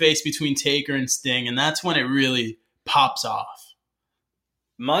face-to-face between Taker and Sting, and that's when it really pops off.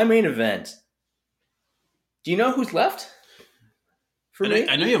 My main event. Do you know who's left? For me?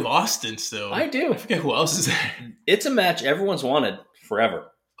 I know you have Austin still. I do. I forget who else is there. It's a match everyone's wanted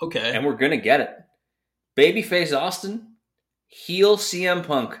forever. Okay. And we're going to get it. Babyface Austin, heel CM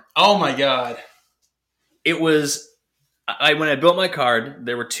Punk. Oh my God. It was, when I built my card,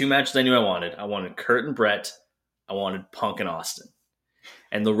 there were two matches I knew I wanted. I wanted Kurt and Brett. I wanted Punk and Austin.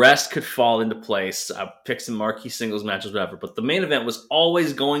 And the rest could fall into place. I picked some marquee singles matches, whatever. But the main event was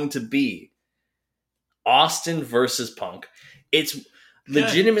always going to be Austin versus Punk. It's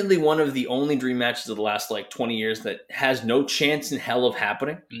legitimately one of the only dream matches of the last 20 years that has no chance in hell of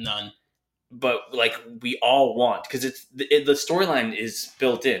happening. None. But we all want, because the storyline is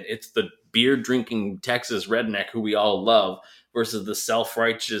built in. It's the beer drinking Texas redneck who we all love versus the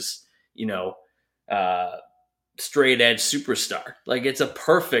self-righteous, straight edge superstar. It's a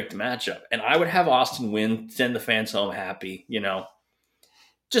perfect matchup. And I would have Austin win, send the fans home happy,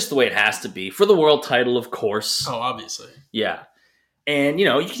 just the way it has to be. For the world title, of course. Oh, obviously. Yeah. And, you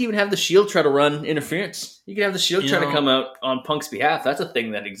could even have the Shield try to run interference. You could have the Shield try to come out on Punk's behalf. That's a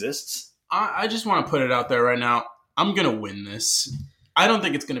thing that exists. I just want to put it out there right now. I'm going to win this. I don't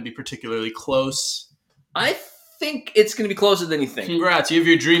think it's going to be particularly close. I think it's going to be closer than you think. Congrats. You have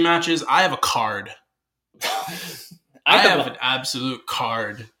your dream matches. I have a card. I have an absolute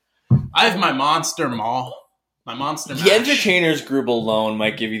card. I have my Monster Mall. My Monster The match. Entertainers group alone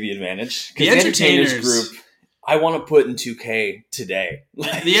might give you the advantage. The Entertainers group, I want to put in 2K today.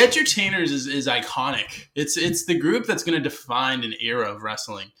 The Entertainers is iconic. It's the group that's going to define an era of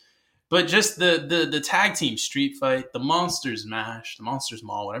wrestling. But just the tag team street fight, the Monsters Mash, the Monsters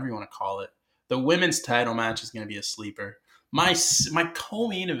Mall, whatever you want to call it, the women's title match is going to be a sleeper. My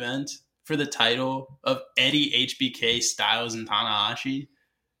co-main event for the title of Eddie, HBK, Styles, and Tanahashi,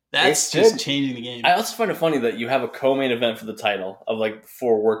 that's just changing the game. I also find it funny that you have a co-main event for the title of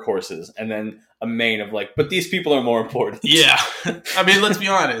 4 workhorses and then a main of but these people are more important. Yeah. I mean, let's be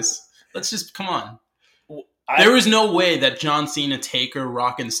honest. Let's just, come on. There was no way that John Cena, Taker,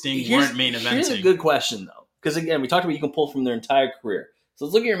 Rock, and Sting weren't main eventing. Here's a good question, though. Because, again, we talked about you can pull from their entire career. So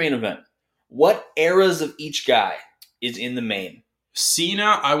let's look at your main event. What eras of each guy is in the main?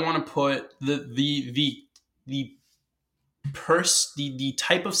 Cena, I want to put the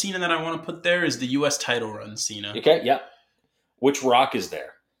type of Cena that I want to put there is the U.S. title run Cena. Okay, yeah. Which Rock is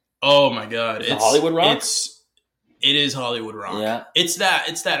there? Oh, my God. It's Hollywood Rock? It is Hollywood Rock. Yeah. It's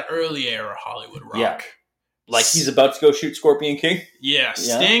that early era Hollywood Rock. Yeah. He's about to go shoot Scorpion King? Yeah.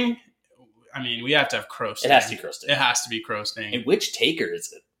 Sting, I mean, we have to have Crow Sting. It has to be Crow Sting. It has to be Crow Sting. And which Taker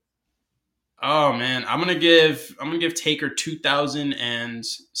is it? Oh man, I'm gonna give Taker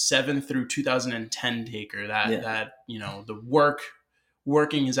 2007 through 2010 Taker. That the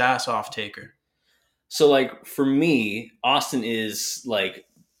working his ass off Taker. So for me, Austin is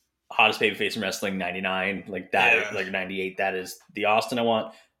hottest babyface in wrestling, 99, 98. That is the Austin I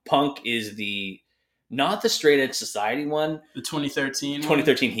want. Punk is not the straight edge society one. The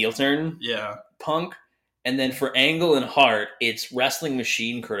 2013 heel turn. Yeah. Punk. And then for Angle and Hart, it's Wrestling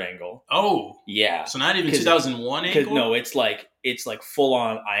Machine Kurt Angle. Oh. Yeah. So not even 2001 Angle? No, it's full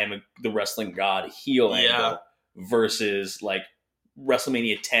on I am the wrestling god heel Angle versus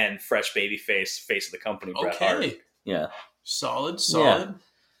WrestleMania 10 fresh babyface, face of the company, Bret Hart. Yeah. Solid. Yeah.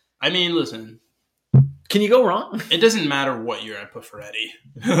 I mean, listen. Can you go wrong? It doesn't matter what year I put for Eddie.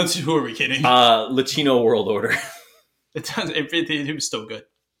 Who are we kidding? Latino World Order. It was still good.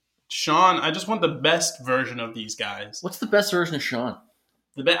 Shawn, I just want the best version of these guys. What's the best version of Shawn?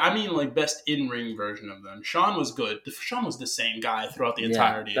 Best in-ring version of them. Shawn was good. Shawn was the same guy throughout the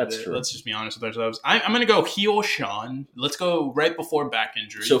entirety of it. True. Let's just be honest with ourselves. I'm going to go heel Shawn. Let's go right before back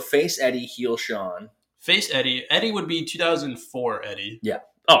injury. So face Eddie, heel Shawn. Face Eddie. Eddie would be 2004 Eddie. Yeah.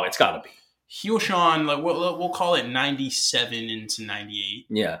 Oh, it's got to be. Heel Shawn, we'll call it 97 into 98.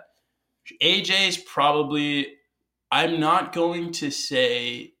 Yeah. AJ's probably, I'm not going to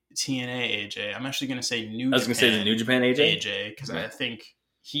say TNA AJ. I'm actually going to say New Japan. I was going to say the New Japan AJ? AJ, because I think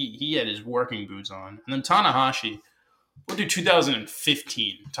he had his working boots on. And then Tanahashi, we'll do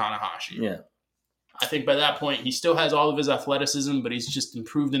 2015 Tanahashi. Yeah. I think by that point, he still has all of his athleticism, but he's just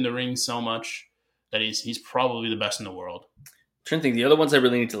improved in the ring so much that he's probably the best in the world. I'm trying to think. The other ones I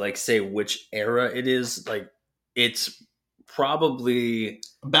really need to like say which era it is. Like, it's probably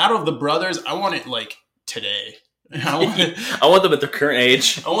Battle of the Brothers. I want it like today. I want them at their current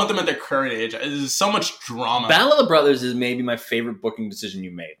age. I want them at their current age. There's so much drama. Battle of the Brothers is maybe my favorite booking decision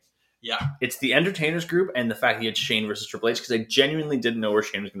you made. Yeah. It's the Entertainers group and the fact that you had Shane versus Triple H, because I genuinely didn't know where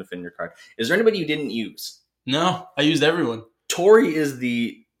Shane was going to fit in your card. Is there anybody you didn't use? No, I used everyone. Tori is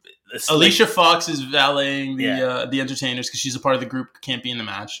Alicia Fox is valeting the Entertainers because she's a part of the group, can't be in the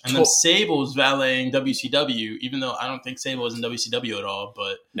match. And then Sable is valeting WCW, even though I don't think Sable was in WCW at all.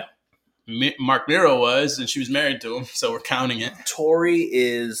 But no, Mark Miro was, and she was married to him, so we're counting it. Tori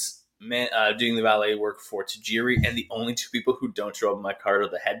is doing the valet work for Tajiri, and the only two people who don't show up in my card are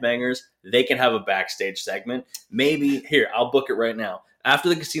the Headbangers. They can have a backstage segment. Maybe, here, I'll book it right now. After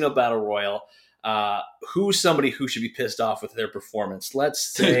the Casino Battle Royal, who's somebody who should be pissed off with their performance?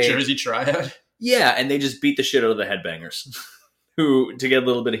 Let's say Jersey Triad. Yeah, and they just beat the shit out of the Headbangers to get a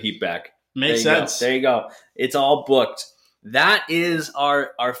little bit of heat back. Makes sense. There you go. It's all booked. That is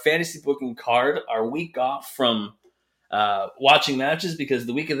our fantasy booking card, our week off from watching matches, because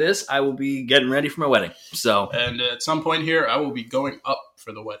the week of this, I will be getting ready for my wedding. And at some point here, I will be going up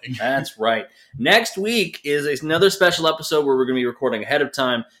for the wedding. That's right. Next week is another special episode where we're going to be recording ahead of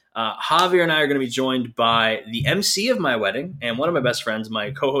time. Javier and I are going to be joined by the MC of my wedding and one of my best friends,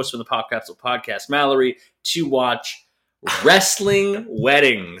 my co-host from the Pop Capsule podcast, Mallory, to watch wrestling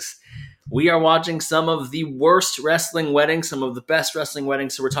weddings. We are watching some of the worst wrestling weddings, some of the best wrestling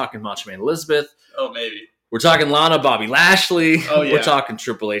weddings. So we're talking Macho Man Elizabeth. Oh, maybe. We're talking Lana, Bobby Lashley. Oh, yeah. We're talking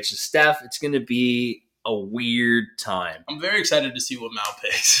Triple H and Steph. It's going to be a weird time. I'm very excited to see what Mal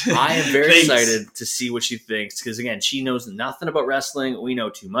picks. I am very excited to see what she thinks, because, again, she knows nothing about wrestling. We know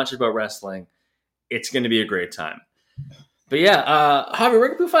too much about wrestling. It's going to be a great time. But, yeah, Javi, where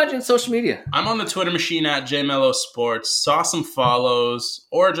can people find you on social media? I'm on the Twitter machine at JMelloSports. Saw some follows,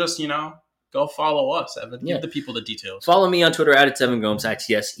 or just, go follow us, Evan. Give the people the details. Follow me on Twitter at Evan Gomes,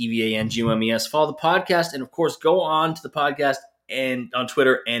 ITSEVANGOMES. Follow the podcast, and of course, go on to the podcast and on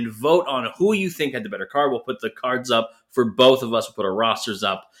Twitter and vote on who you think had the better card. We'll put the cards up for both of us. We'll put our rosters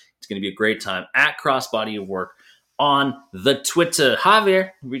up. It's going to be a great time at Crossbody of Work on the Twitter.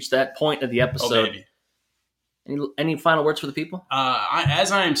 Javier, we reached that point of the episode. Oh, baby. Any final words for the people?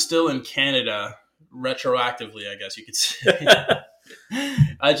 As I am still in Canada, retroactively, I guess you could say.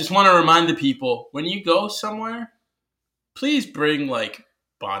 I just want to remind the people, when you go somewhere, please bring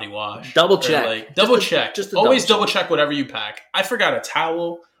body wash. Double check. Double check. Always double check whatever you pack. I forgot a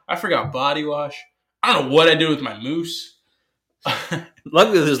towel. I forgot body wash. I don't know what I do with my moose.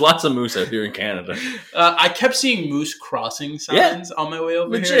 Luckily, there's lots of moose out here in Canada. I kept seeing moose crossing signs on my way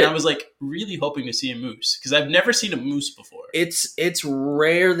over legit. here, and I was really hoping to see a moose, because I've never seen a moose before. It's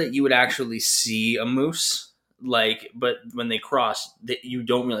rare that you would actually see a moose. But when they cross, you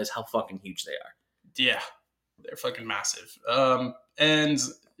don't realize how fucking huge they are. Yeah, they're fucking massive. And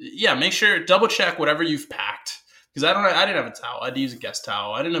yeah, make sure double check whatever you've packed, because I didn't have a towel. I had to use a guest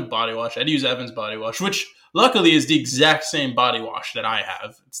towel. I didn't have body wash. I had to use Evan's body wash, which luckily is the exact same body wash that I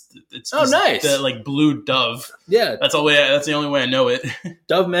have. It's nice. The blue Dove. Yeah, that's the only way I know it.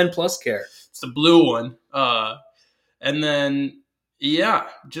 Dove Men Plus Care. It's the blue one. And then. Yeah,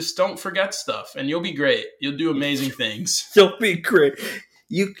 just don't forget stuff, and you'll be great. You'll do amazing things. You'll be great.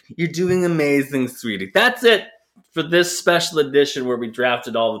 You're doing amazing, sweetie. That's it for this special edition where we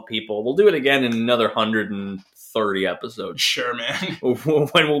drafted all the people. We'll do it again in another 130 episodes. Sure, man.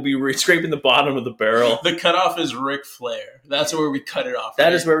 When we'll be scraping the bottom of the barrel. The cutoff is Ric Flair. That's where we cut it off.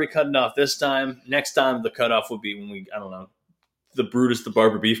 That is where we cut it off this time. Next time, the cutoff will be when the Brutus the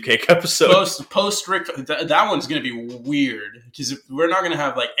Barber Beefcake episode. Post Rick, that one's going to be weird, because we're not going to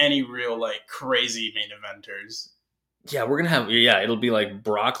have any real crazy main eventers. Yeah, we're going to have it'll be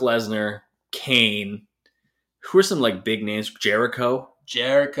Brock Lesnar, Kane. Who are some big names? Jericho,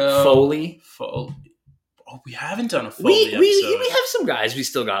 Foley. Oh, we haven't done a Foley episode. We have some guys we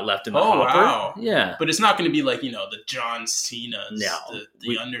still got left in the hopper. Wow. Yeah. But it's not going to be the John Cenas,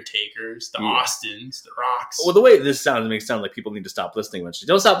 the Undertakers, the Austins, the Rocks. Well, the way this sounds makes it sound like people need to stop listening eventually.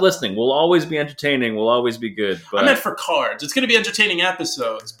 Don't stop listening. We'll always be entertaining. We'll always be good. But... I meant for cards. It's going to be entertaining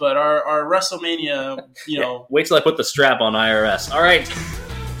episodes, but our WrestleMania, Wait till I put the strap on IRS. All right.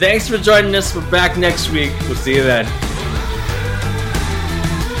 Thanks for joining us. We're back next week. We'll see you then.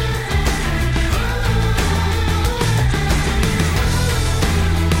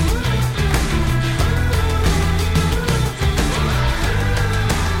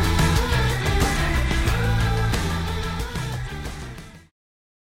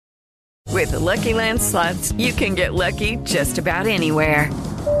 Lucky Land Slots, you can get lucky just about anywhere.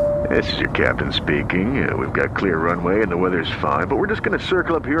 This is your captain speaking. We've got clear runway and the weather's fine, but we're just going to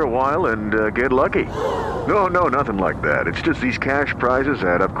circle up here a while and get lucky. No, nothing like that. It's just these cash prizes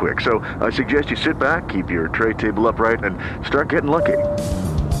add up quick. So I suggest you sit back, keep your tray table upright, and start getting lucky.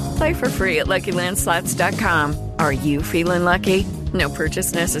 Play for free at LuckyLandSlots.com. Are you feeling lucky? No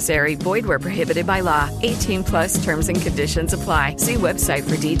purchase necessary. Void where prohibited by law. 18+ terms and conditions apply. See website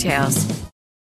for details.